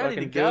 I'm ready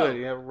to go. Do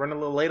it. Yeah, we're running a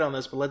little late on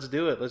this, but let's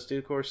do it. Let's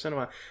do Course of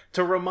Cinema.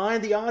 To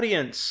remind the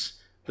audience,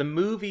 the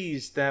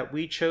movies that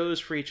we chose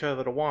for each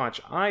other to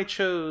watch. I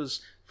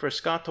chose for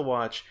Scott to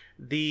watch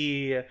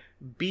the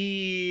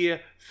B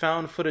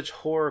found footage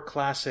horror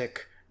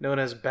classic known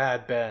as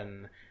Bad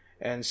Ben.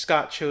 And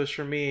Scott chose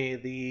for me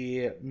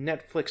the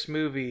Netflix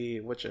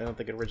movie, which I don't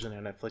think it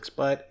originated on Netflix,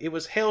 but it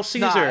was Hail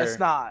Caesar. No, it's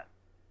not.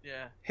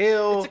 Yeah.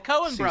 Hail It's a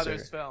Coen Caesar.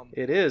 Brothers film.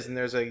 It is, and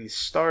there's a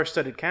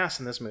star-studded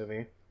cast in this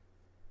movie.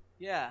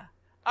 Yeah.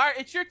 All right,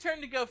 it's your turn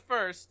to go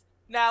first.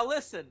 Now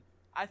listen,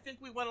 I think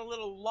we went a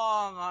little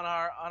long on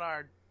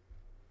our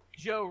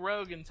Joe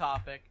Rogan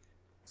topic.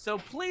 So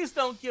please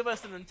don't give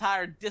us an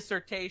entire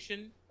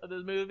dissertation of the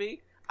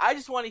movie. I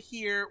just want to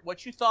hear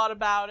what you thought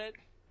about it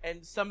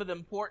and some of the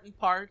important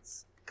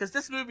parts, because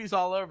this movie's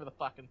all over the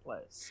fucking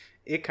place.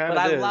 It kind of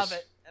is. But I love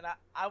it, and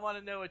I want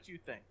to know what you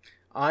think.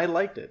 I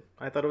liked it.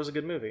 I thought it was a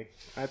good movie.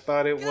 I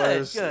thought it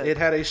Good. It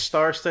had a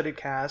star-studded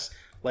cast.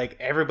 Like,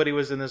 everybody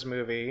was in this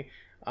movie.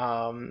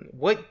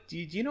 What do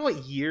you know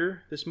what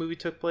year this movie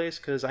took place?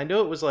 Because I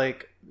know it was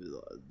like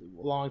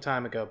a long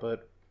time ago,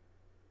 but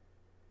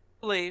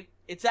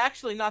it's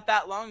actually not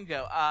that long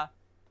ago.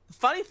 The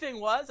funny thing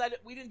was,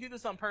 we didn't do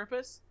this on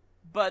purpose,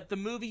 but the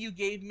movie you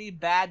gave me,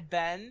 Bad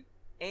Ben,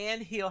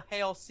 and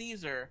Hail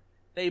Caesar,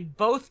 they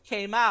both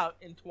came out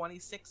in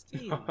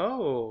 2016.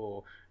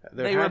 Oh,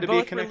 they were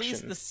both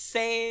released the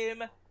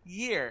same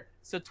year.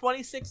 So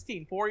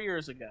 2016, 4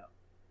 years ago.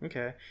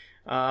 Okay.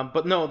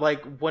 But no,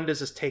 like, when does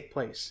this take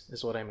place,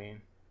 is what I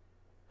mean.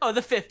 Oh,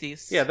 the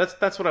 50s. Yeah,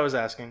 that's what I was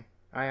asking.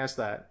 I asked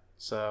that,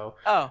 so...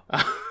 Oh,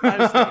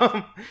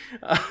 I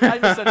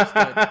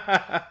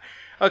misunderstood.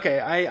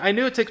 Okay, I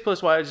knew it takes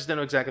place, why I just didn't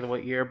know exactly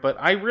what year, but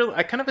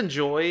I kind of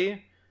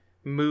enjoy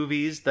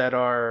movies that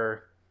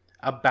are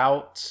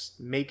about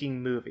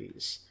making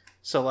movies.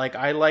 So, like,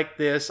 I like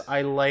this,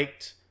 I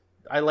like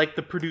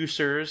The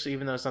Producers,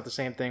 even though it's not the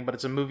same thing, but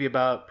it's a movie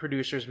about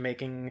producers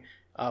making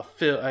a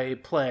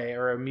play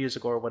or a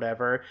musical or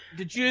whatever.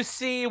 Did you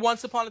see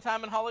Once Upon a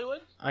Time in Hollywood?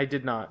 I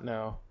did not,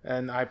 no.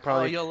 And I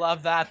probably... Oh, you'll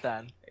love that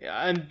then.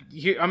 And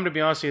I'm going to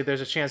be honest with you,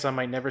 there's a chance I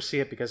might never see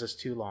it because it's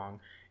too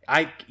long.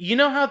 You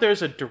know how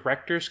there's a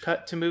director's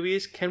cut to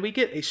movies? Can we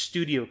get a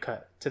studio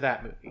cut to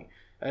that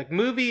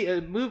movie?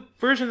 A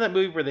version of that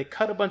movie where they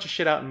cut a bunch of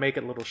shit out and make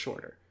it a little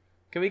shorter.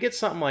 Can we get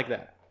something like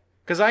that?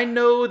 Because I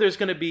know there's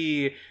going to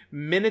be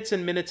minutes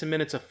and minutes and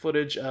minutes of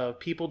footage of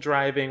people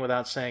driving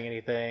without saying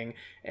anything,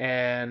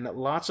 and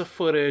lots of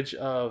footage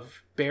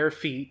of bare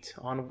feet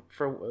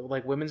for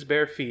like women's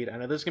bare feet. I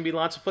know there's going to be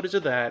lots of footage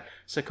of that.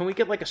 So can we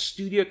get like a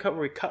studio cut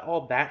where we cut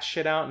all that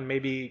shit out and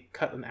maybe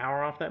cut an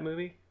hour off that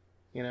movie?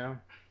 You know,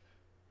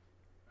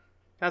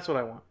 that's what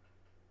I want.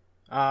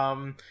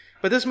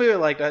 But this movie,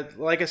 like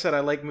I said,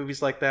 I like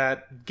movies like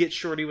that. Get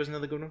Shorty was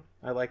another good one.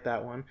 I like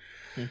that one.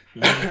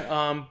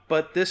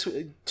 But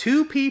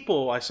two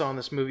people I saw in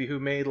this movie who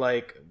made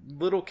like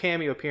little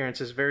cameo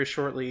appearances very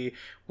shortly,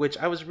 which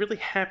I was really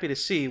happy to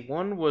see.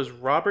 One was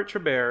Robert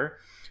Trebor,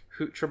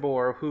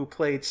 who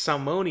played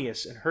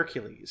Salmonius in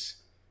Hercules.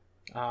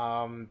 Do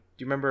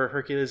you remember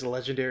Hercules, the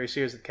legendary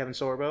series with Kevin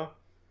Sorbo?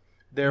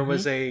 There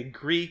was a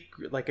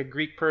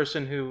Greek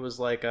person who was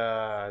like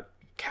a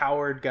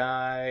coward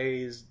guy.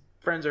 His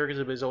friends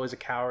Hercules, but he's always a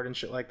coward and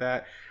shit like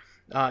that.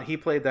 He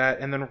played that,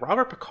 and then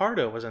Robert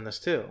Picardo was in this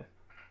too.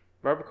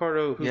 Robert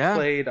Picardo, who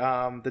played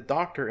the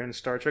Doctor in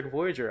Star Trek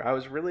Voyager. I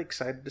was really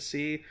excited to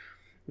see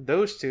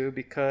those two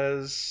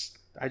because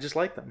I just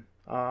like them.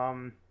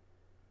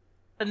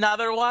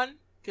 Another one,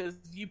 because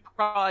you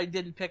probably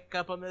didn't pick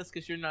up on this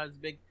because you're not as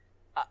big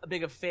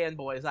a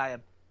fanboy as I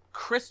am.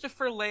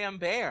 Christopher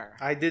Lambert.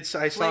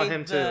 I saw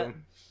him too.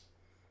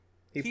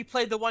 He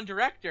played the one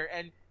director,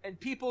 and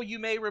people, you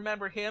may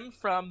remember him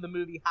from the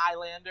movie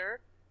Highlander,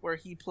 where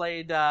he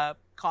played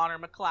Connor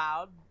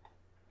McLeod,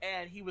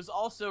 and he was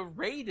also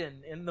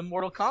Raiden in the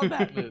Mortal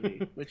Kombat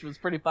movie, which was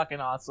pretty fucking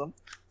awesome.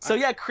 So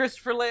yeah,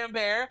 Christopher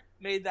Lambert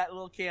made that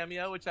little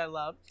cameo, which I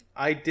loved.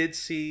 I did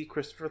see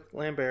Christopher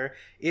Lambert.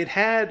 It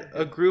had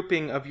a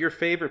grouping of your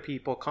favorite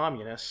people,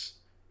 communists,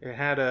 It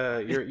had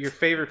your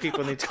favorite people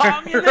in the entire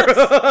Communists? Wait,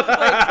 communists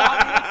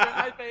are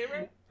my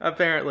favorite?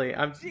 Apparently,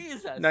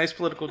 Jesus. nice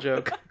political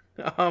joke.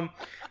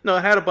 No,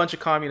 it had a bunch of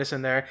communists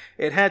in there.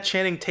 It had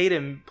Channing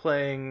Tatum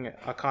playing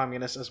a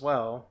communist as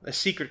well, a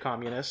secret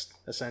communist,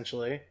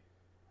 essentially.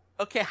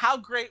 Okay, how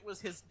great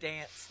was his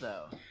dance,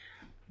 though?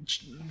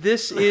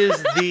 This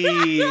is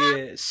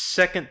the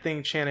second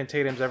thing Channing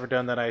Tatum's ever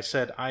done that I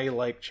said I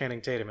like Channing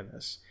Tatum in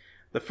this.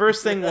 The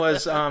first thing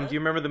was, do you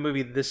remember the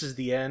movie This Is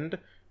the End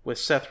with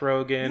Seth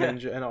Rogen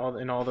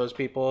and all those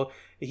people?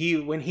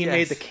 When he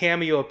made the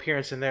cameo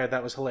appearance in there,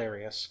 that was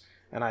hilarious,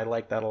 and I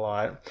liked that a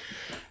lot.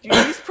 Dude,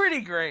 he's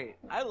pretty great.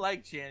 I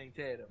like Channing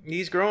Tatum.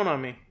 He's grown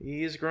on me.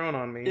 He's grown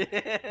on me.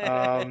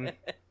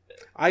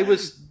 I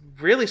was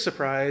really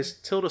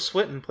surprised Tilda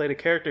Swinton played a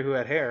character who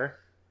had hair.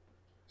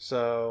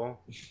 So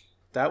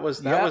that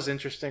was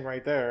interesting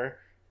right there.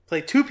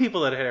 Played two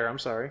people that had hair. I'm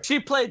sorry. She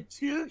played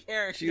two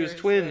characters. She was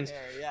twins.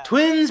 Yeah.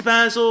 Twins,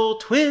 Basil.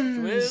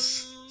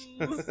 Twins.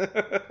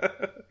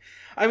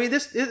 I mean,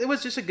 it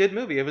was just a good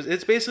movie.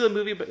 It's basically a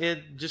movie, but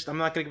I'm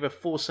not going to give a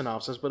full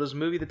synopsis, but it's a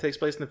movie that takes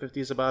place in the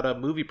 50s about a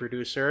movie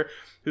producer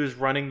who's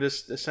running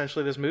this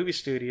movie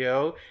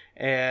studio,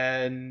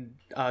 and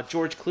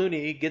George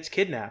Clooney gets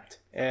kidnapped,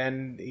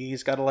 and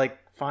he's got to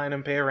find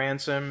and pay a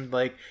ransom,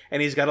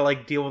 and he's got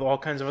to deal with all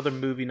kinds of other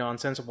movie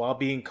nonsense while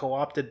being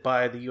co-opted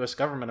by the U.S.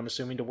 government, I'm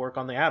assuming, to work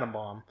on the atom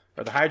bomb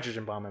or the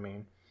hydrogen bomb. I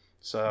mean,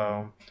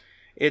 so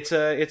it's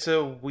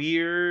a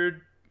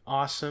weird,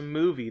 awesome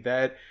movie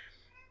that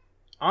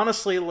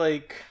honestly,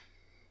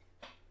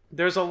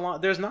 there's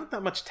not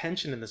that much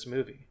tension in this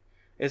movie.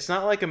 It's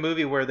not like a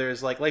movie where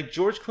there's like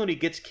George Clooney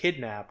gets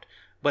kidnapped,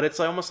 but it's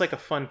almost like a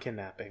fun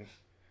kidnapping.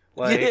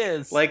 It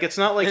is. It's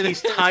not like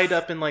he's tied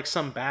up in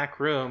some back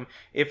room.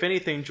 If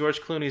anything, George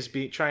Clooney's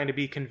trying to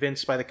be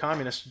convinced by the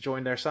communists to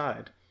join their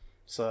side.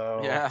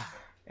 So yeah,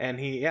 and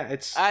he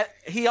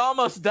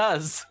almost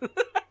does.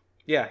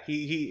 Yeah,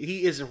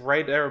 he is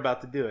right there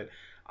about to do it.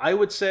 I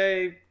would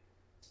say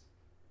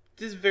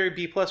this is a very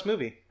B+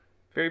 movie.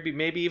 Very B,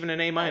 maybe even an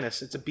A-.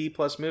 It's a B+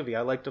 movie.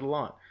 I liked it a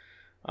lot.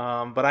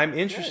 But I'm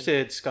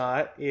interested,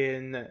 Scott,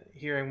 in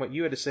hearing what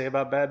you had to say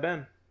about Bad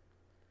Ben.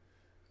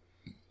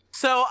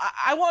 So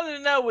I wanted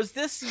to know, was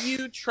this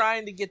you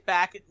trying to get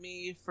back at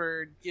me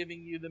for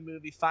giving you the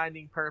movie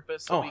Finding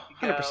Purpose a week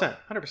ago?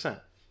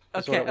 100%.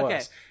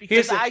 Okay.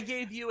 Because I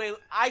gave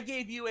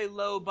you a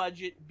low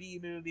budget B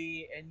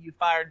movie, and you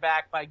fired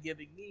back by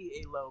giving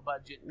me a low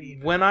budget B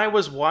movie. When I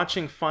was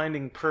watching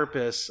Finding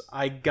Purpose,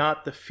 I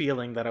got the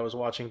feeling that I was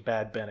watching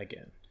Bad Ben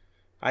again.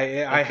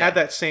 I had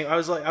that same. I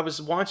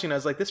was watching. I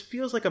was like, this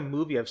feels like a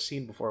movie I've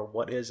seen before.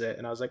 What is it?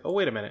 And I was like, oh,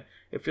 wait a minute.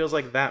 It feels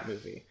like that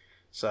movie.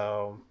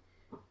 So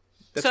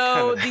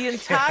the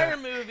entire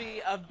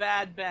movie of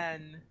Bad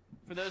Ben,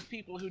 for those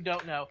people who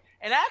don't know,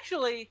 and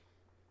actually,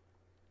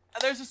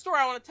 there's a story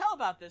I want to tell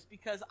about this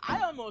because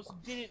I almost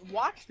didn't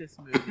watch this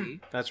movie.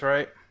 That's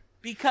right.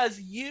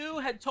 Because you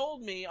had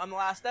told me on the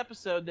last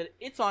episode that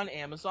it's on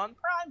Amazon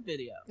Prime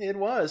Video. It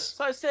was.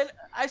 So I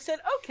said,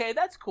 okay,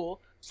 that's cool.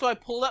 So I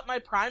pulled up my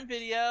Prime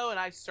Video and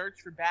I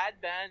searched for Bad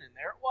Ben, and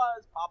there it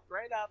was, popped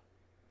right up.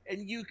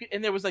 And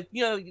there was there's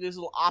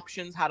little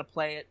options how to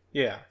play it.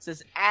 Yeah. It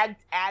says add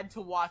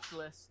to watch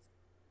list,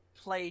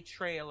 play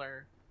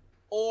trailer,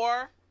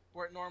 or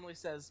where it normally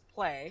says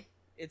play,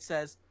 it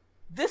says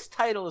this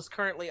title is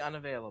currently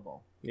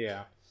unavailable.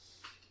 Yeah.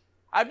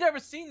 I've never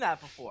seen that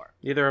before.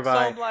 Neither have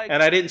I.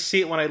 And I didn't see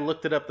it when I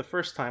looked it up the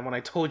first time when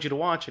I told you to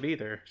watch it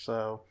either.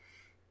 So.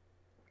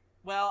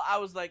 Well, I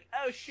was like,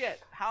 oh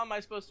shit, how am I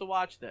supposed to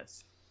watch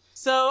this?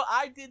 So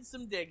I did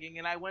some digging,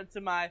 and I went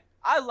to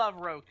I love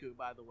Roku,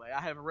 by the way.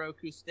 I have a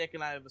Roku stick,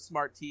 and I have a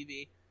smart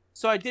TV.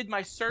 So I did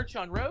my search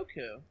on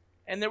Roku,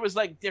 and there was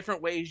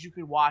different ways you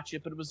could watch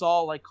it, but it was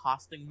all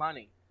costing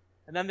money.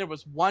 And then there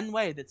was one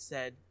way that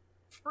said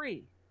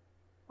free.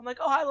 I'm like,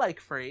 oh, I like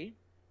free.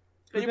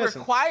 But it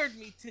required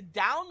me to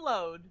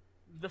download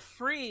the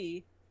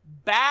free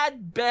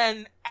Bad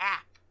Ben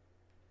app.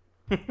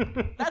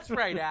 That's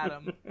right,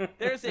 Adam.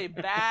 There's a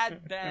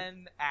Bad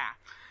Ben app.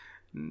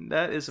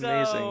 That is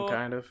amazing,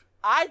 kind of.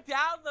 I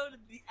downloaded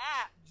the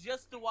app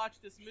just to watch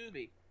this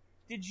movie.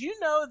 Did you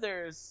know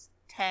there's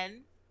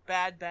 10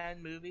 Bad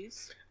Ben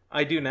movies?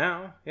 I do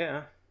now,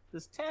 yeah.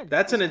 There's 10.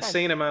 That's an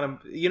insane amount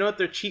of... You know what?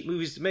 They're cheap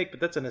movies to make,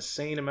 but that's an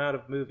insane amount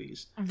of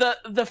movies.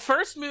 The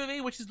first movie,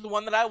 which is the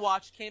one that I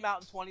watched, came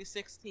out in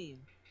 2016.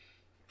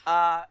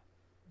 The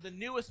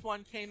newest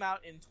one came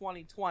out in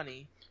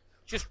 2020,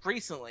 just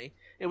recently.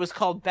 It was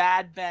called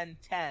Bad Ben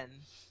 10,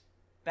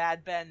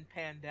 Bad Ben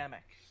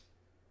Pandemic.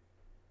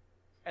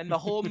 And the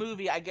whole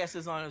movie, I guess,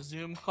 is on a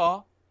Zoom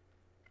call.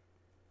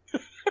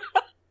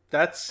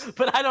 That's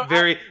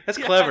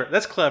clever.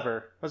 That's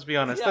clever. Let's be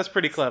honest. Yeah. That's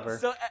pretty clever.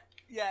 So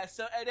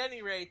at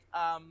any rate,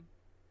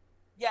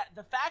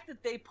 the fact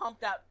that they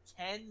pumped out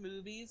 10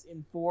 movies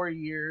in 4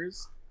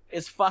 years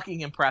is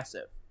fucking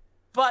impressive.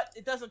 But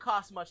it doesn't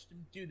cost much to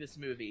do this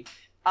movie.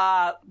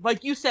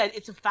 Like you said,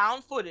 it's a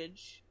found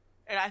footage,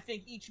 and I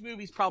think each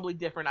movie's probably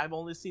different. I've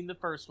only seen the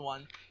first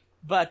one.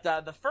 But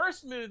the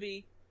first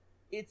movie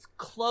it's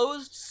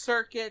closed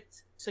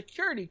circuit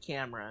security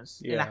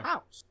cameras in a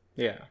house.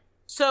 Yeah.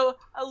 So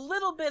a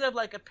little bit of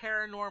like a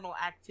Paranormal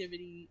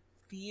Activity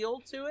feel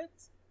to it,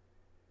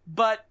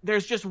 but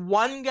there's just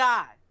one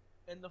guy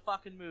in the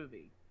fucking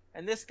movie,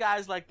 and this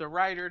guy's like the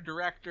writer,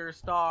 director,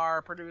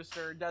 star,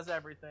 producer, does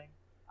everything.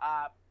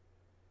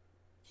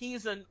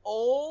 He's an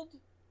old,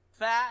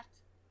 fat,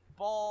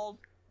 bald,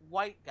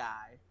 white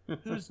guy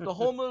who's the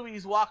whole movie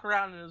he's walking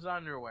around in his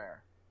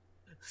underwear.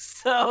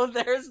 So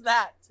there's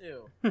that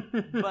too.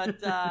 But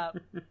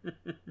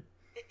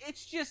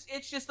it's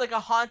just like a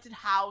haunted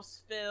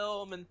house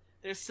film, and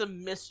there's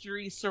some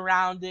mystery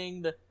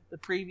surrounding the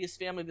previous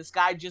family. This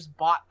guy just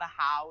bought the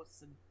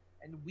house,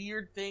 and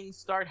weird things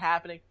start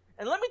happening.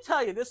 And let me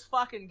tell you, this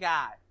fucking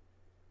guy,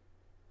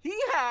 he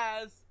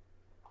has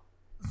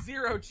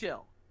zero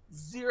chill.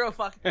 Zero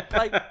fucking,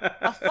 like,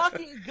 a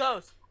fucking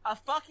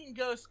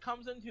ghost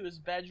comes into his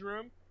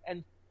bedroom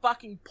and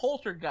fucking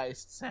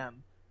poltergeists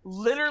him.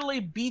 Literally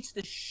beats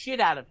the shit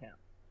out of him.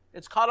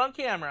 It's caught on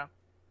camera.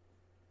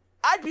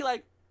 I'd be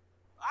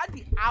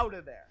out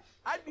of there.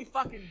 I'd be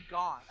fucking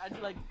gone. I'd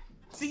be like,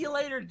 see you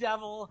later,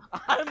 devil.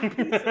 I'm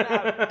peacing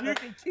out. You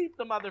can keep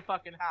the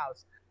motherfucking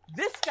house.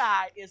 This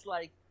guy is,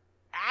 like,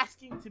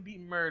 asking to be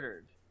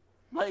murdered.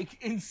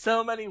 Like, in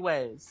so many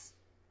ways.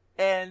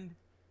 And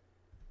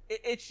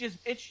it's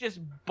just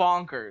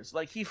bonkers.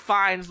 Like, he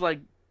finds,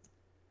 like,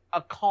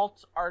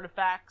 occult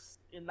artifacts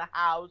in the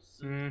house.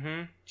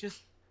 Mm-hmm.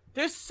 Just,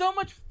 there's so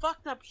much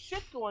fucked up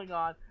shit going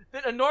on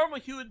that a normal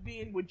human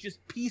being would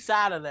just piece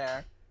out of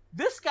there.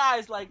 This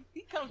guy's like,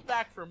 he comes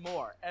back for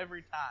more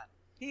every time.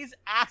 He's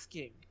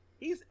asking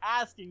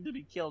to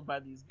be killed by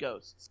these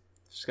ghosts.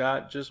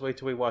 Scott, just wait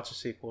till we watch the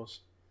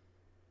sequels.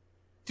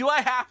 Do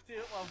I have to?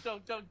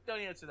 Well, don't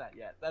answer that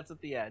yet. That's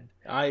at the end.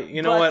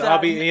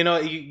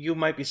 You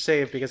might be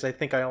saved because I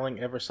think I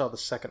only ever saw the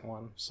second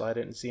one, so I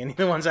didn't see any of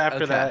the ones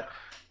after that.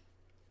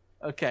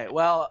 Okay,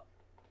 well,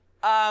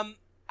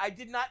 I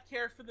did not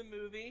care for the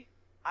movie.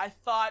 I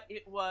thought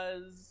it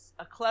was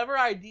a clever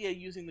idea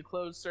using the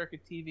closed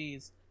circuit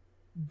TVs,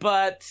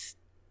 but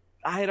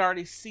I had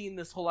already seen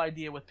this whole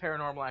idea with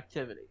Paranormal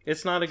Activity.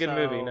 It's not a good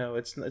movie. No,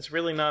 it's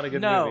really not a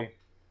good movie.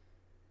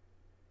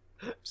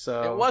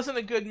 So it wasn't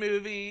a good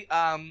movie.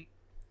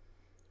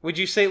 Would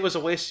you say it was a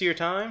waste of your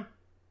time?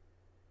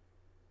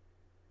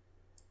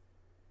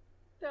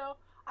 No,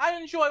 I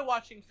enjoy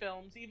watching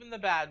films, even the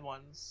bad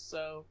ones.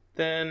 So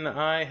then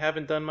I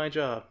haven't done my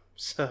job.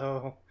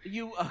 So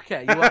you want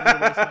me to waste my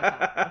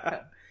time?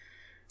 Okay.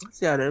 Let's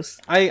see how it is.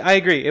 I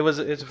agree.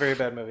 It's a very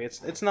bad movie.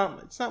 It's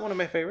not one of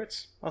my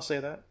favorites. I'll say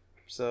that.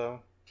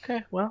 So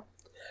okay, well,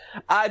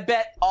 I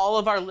bet all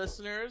of our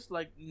listeners,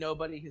 like,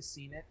 nobody has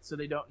seen it, so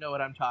they don't know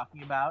what I'm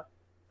talking about.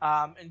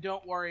 And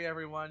don't worry,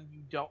 everyone, you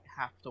don't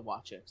have to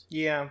watch it.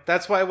 Yeah,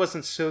 that's why I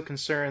wasn't so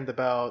concerned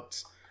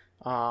about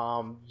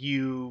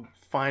you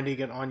finding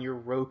it on your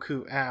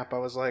Roku app. I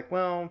was like,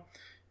 well,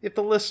 if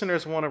the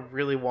listeners want to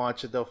really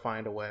watch it, they'll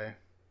find a way.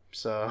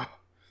 So I'm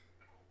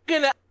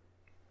gonna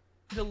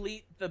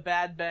delete the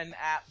Bad Ben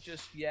app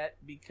just yet,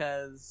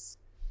 because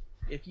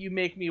if you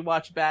make me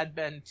watch Bad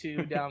Ben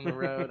 2 down the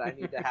road, I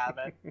need to have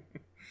it.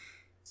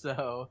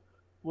 So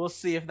we'll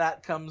see if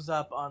that comes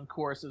up on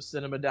Course of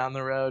Cinema down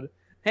the road.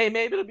 Hey,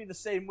 maybe it'll be the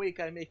same week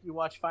I make you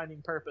watch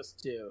Finding Purpose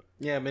 2.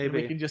 Yeah, maybe. And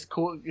we can just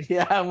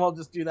and we'll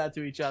just do that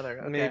to each other.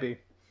 Okay. Maybe.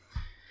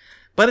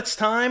 But it's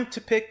time to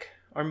pick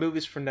our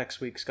movies for next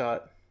week,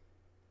 Scott.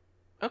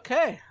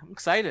 Okay, I'm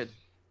excited.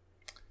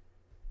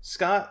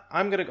 Scott,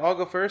 I'll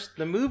go first.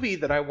 The movie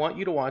that I want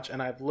you to watch,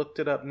 and I've looked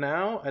it up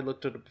now, I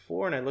looked it up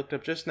before, and I looked it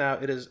up just now.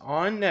 It is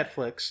on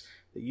Netflix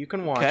that you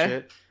can watch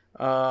it.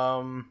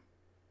 You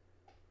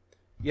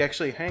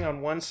actually, hang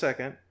on one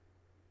second.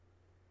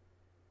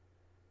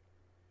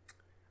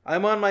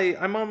 I'm on my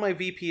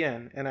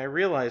VPN, and I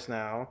realize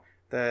now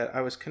that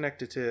I was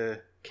connected to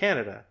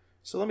Canada.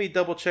 So let me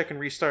double check and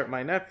restart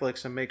my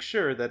Netflix and make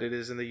sure that it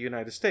is in the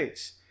United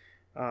States.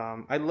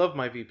 I love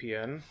my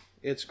VPN.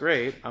 It's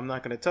great. I'm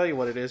not going to tell you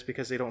what it is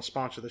because they don't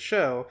sponsor the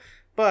show,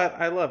 but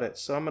I love it.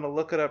 So I'm going to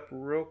look it up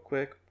real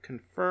quick,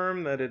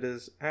 confirm that it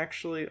is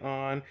actually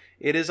on.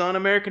 It is on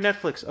American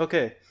Netflix.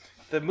 Okay.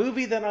 The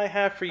movie that I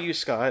have for you,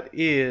 Scott,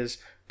 is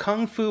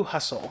Kung Fu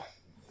Hustle.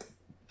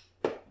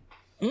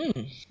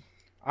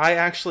 I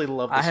actually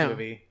love this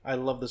movie. I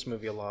love this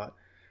movie a lot.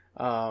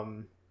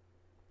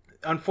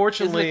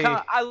 Unfortunately,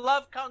 I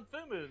love kung fu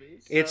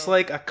movies. So. It's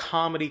like a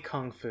comedy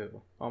kung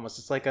fu, almost.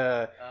 It's like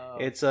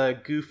it's a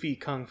goofy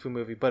kung fu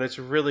movie, but it's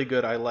really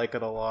good. I like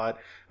it a lot.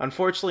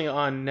 Unfortunately,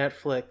 on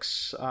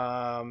Netflix,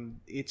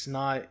 it's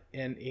not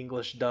in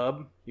English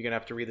dub. You're gonna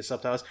have to read the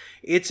subtitles.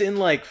 It's in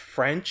like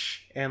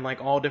French and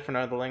like all different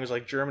other languages,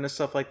 like German and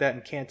stuff like that,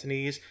 and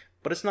Cantonese.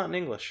 But it's not in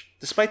English,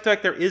 despite the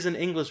fact there is an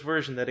English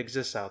version that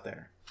exists out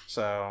there.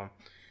 So,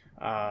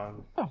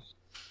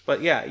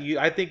 but yeah,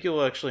 I think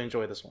you'll actually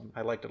enjoy this one.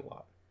 I liked it a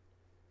lot.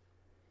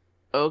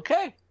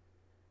 Okay.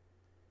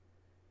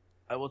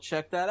 I will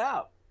check that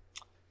out.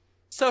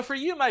 So for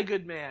you, my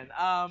good man,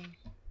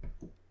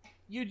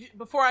 you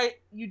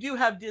do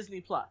have Disney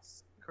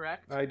Plus, correct?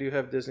 correct? I do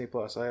have Disney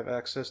Plus. I have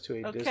access to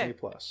a Disney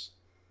Plus.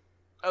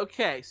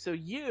 Okay, so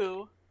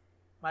you,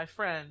 my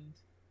friend,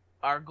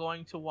 are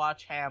going to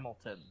watch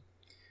Hamilton.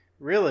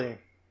 Really?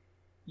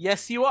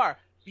 Yes, you are.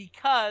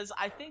 Because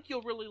I think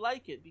you'll really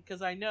like it.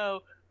 Because I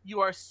know you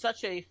are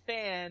such a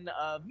fan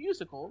of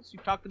musicals.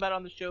 You've talked about it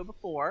on the show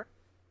before.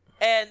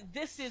 And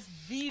this is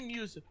the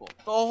musical.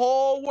 The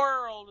whole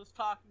world is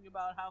talking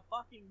about how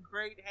fucking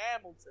great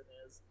Hamilton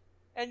is.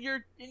 And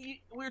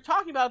we were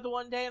talking about it the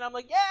one day, and I'm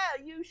like,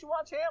 yeah, you should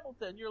watch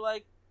Hamilton. You're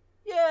like,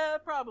 yeah,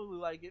 I'd probably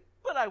like it,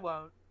 but I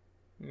won't.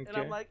 Okay. And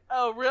I'm like,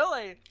 oh,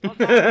 really? Well,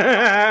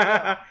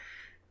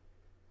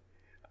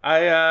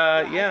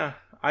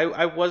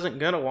 I wasn't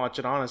gonna watch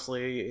it,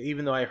 honestly,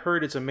 even though I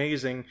heard it's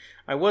amazing.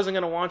 I wasn't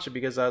gonna watch it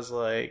because I was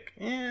like,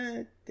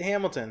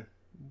 Hamilton.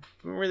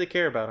 I don't really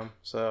care about him,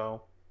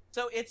 so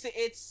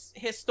it's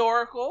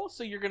historical,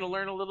 so you're gonna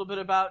learn a little bit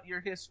about your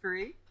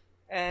history,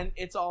 and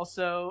it's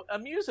also a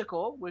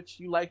musical, which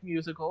you like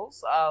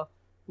musicals.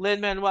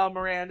 Lin-Manuel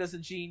Miranda's a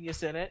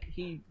genius in it.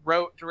 He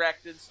wrote,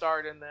 directed,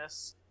 starred in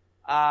this.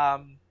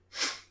 I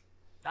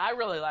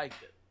really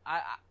liked it.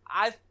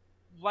 I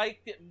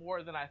liked it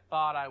more than I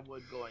thought I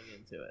would going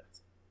into it.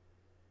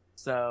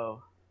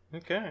 So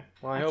okay,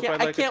 well,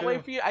 I can't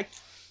wait for you. I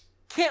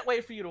can't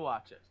wait for you to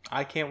watch it.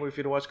 I can't wait for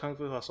you to watch Kung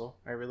Fu Hustle.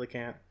 I really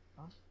can't.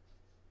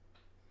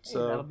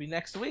 So that'll be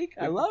next week.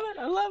 I love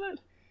it.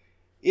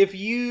 If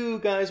you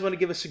guys want to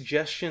give us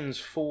suggestions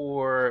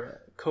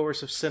for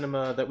coercive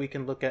cinema that we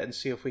can look at and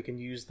see if we can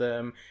use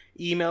them,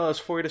 email us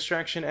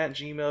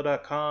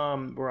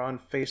foryourdistraction@gmail.com. We're on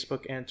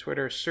Facebook and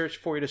Twitter. Search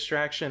For Your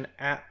Distraction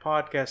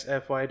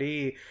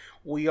 @PodcastFYD.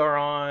 We are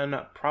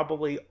on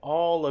probably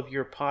all of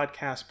your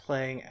podcast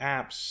playing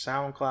apps,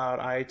 SoundCloud,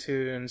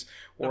 iTunes.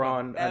 We're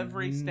on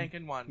every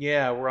stinking one.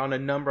 Yeah, we're on a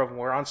number of them.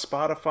 We're on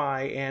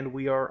Spotify, and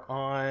we are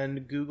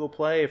on Google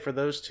Play. For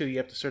those two, you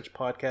have to search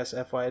Podcast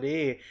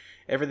FYD.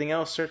 Everything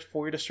else, search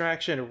For Your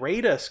Distraction.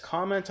 Rate us,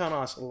 comment on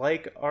us,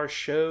 like our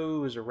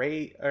shows,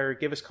 rate or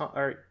give us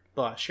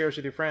share us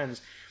with your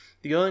friends.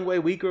 The only way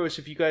we grow is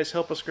if you guys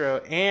help us grow,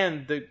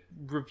 and the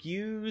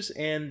reviews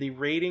and the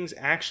ratings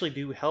actually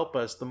do help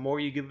us. The more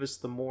you give us,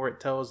 the more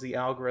it tells the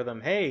algorithm,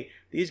 hey,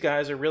 these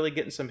guys are really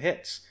getting some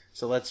hits,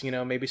 so let's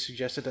maybe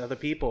suggest it to other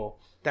people.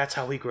 That's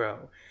how we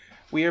grow.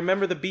 We are a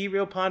member of the Be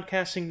Real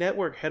Podcasting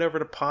Network. Head over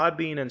to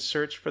Podbean and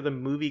search for the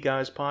Movie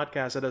Guys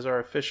Podcast. That is our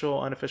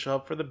official, unofficial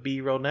hub for the Be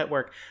Real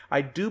Network.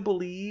 I do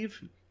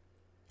believe,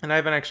 and I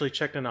haven't actually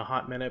checked in a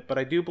hot minute, but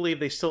I do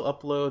believe they still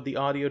upload the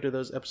audio to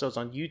those episodes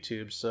on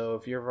YouTube. So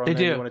if you're ever on there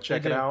and you want to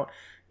check it out,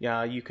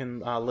 yeah, you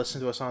can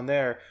listen to us on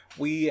there.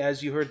 We,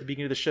 as you heard at the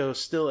beginning of the show,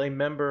 still a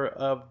member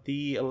of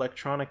the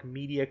Electronic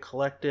Media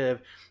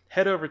Collective.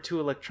 Head over to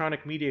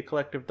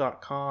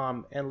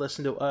electronicmediacollective.com and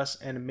listen to us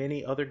and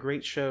many other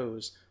great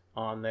shows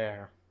on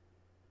there.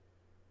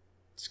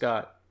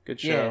 Scott, good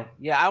show.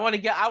 Yeah. I want to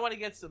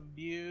get some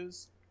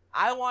views.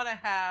 I want to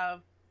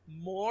have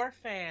more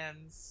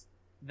fans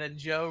than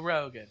Joe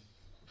Rogan,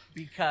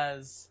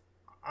 because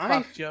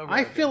fuck Joe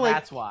Rogan.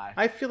 That's why.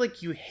 I feel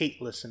like you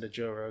hate listen to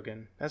Joe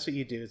Rogan. That's what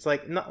you do. It's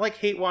like not like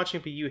hate watching,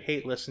 but you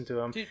hate listen to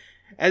him. Dude.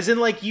 As in,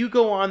 like, you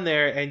go on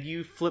there and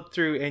you flip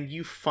through and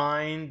you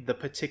find the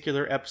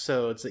particular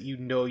episodes that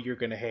you're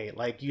gonna hate.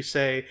 Like, you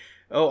say,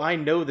 oh, I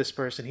know this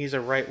person, he's a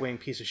right-wing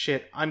piece of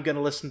shit, I'm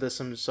gonna listen to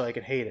this so I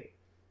can hate it.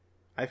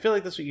 I feel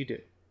like that's what you do.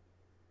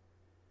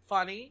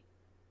 Funny,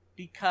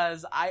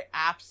 because I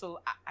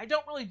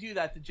don't really do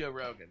that to Joe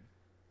Rogan,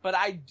 but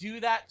I do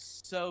that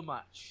so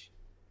much.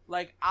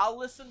 Like, I'll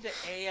listen to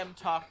AM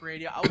talk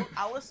radio,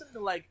 I'll listen to,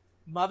 like,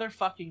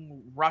 motherfucking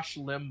Rush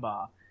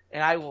Limbaugh,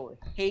 and I will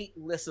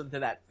listen to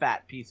that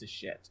fat piece of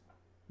shit.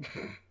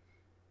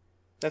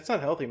 That's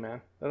not healthy,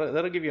 man.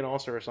 That'll give you an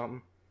ulcer or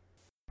something.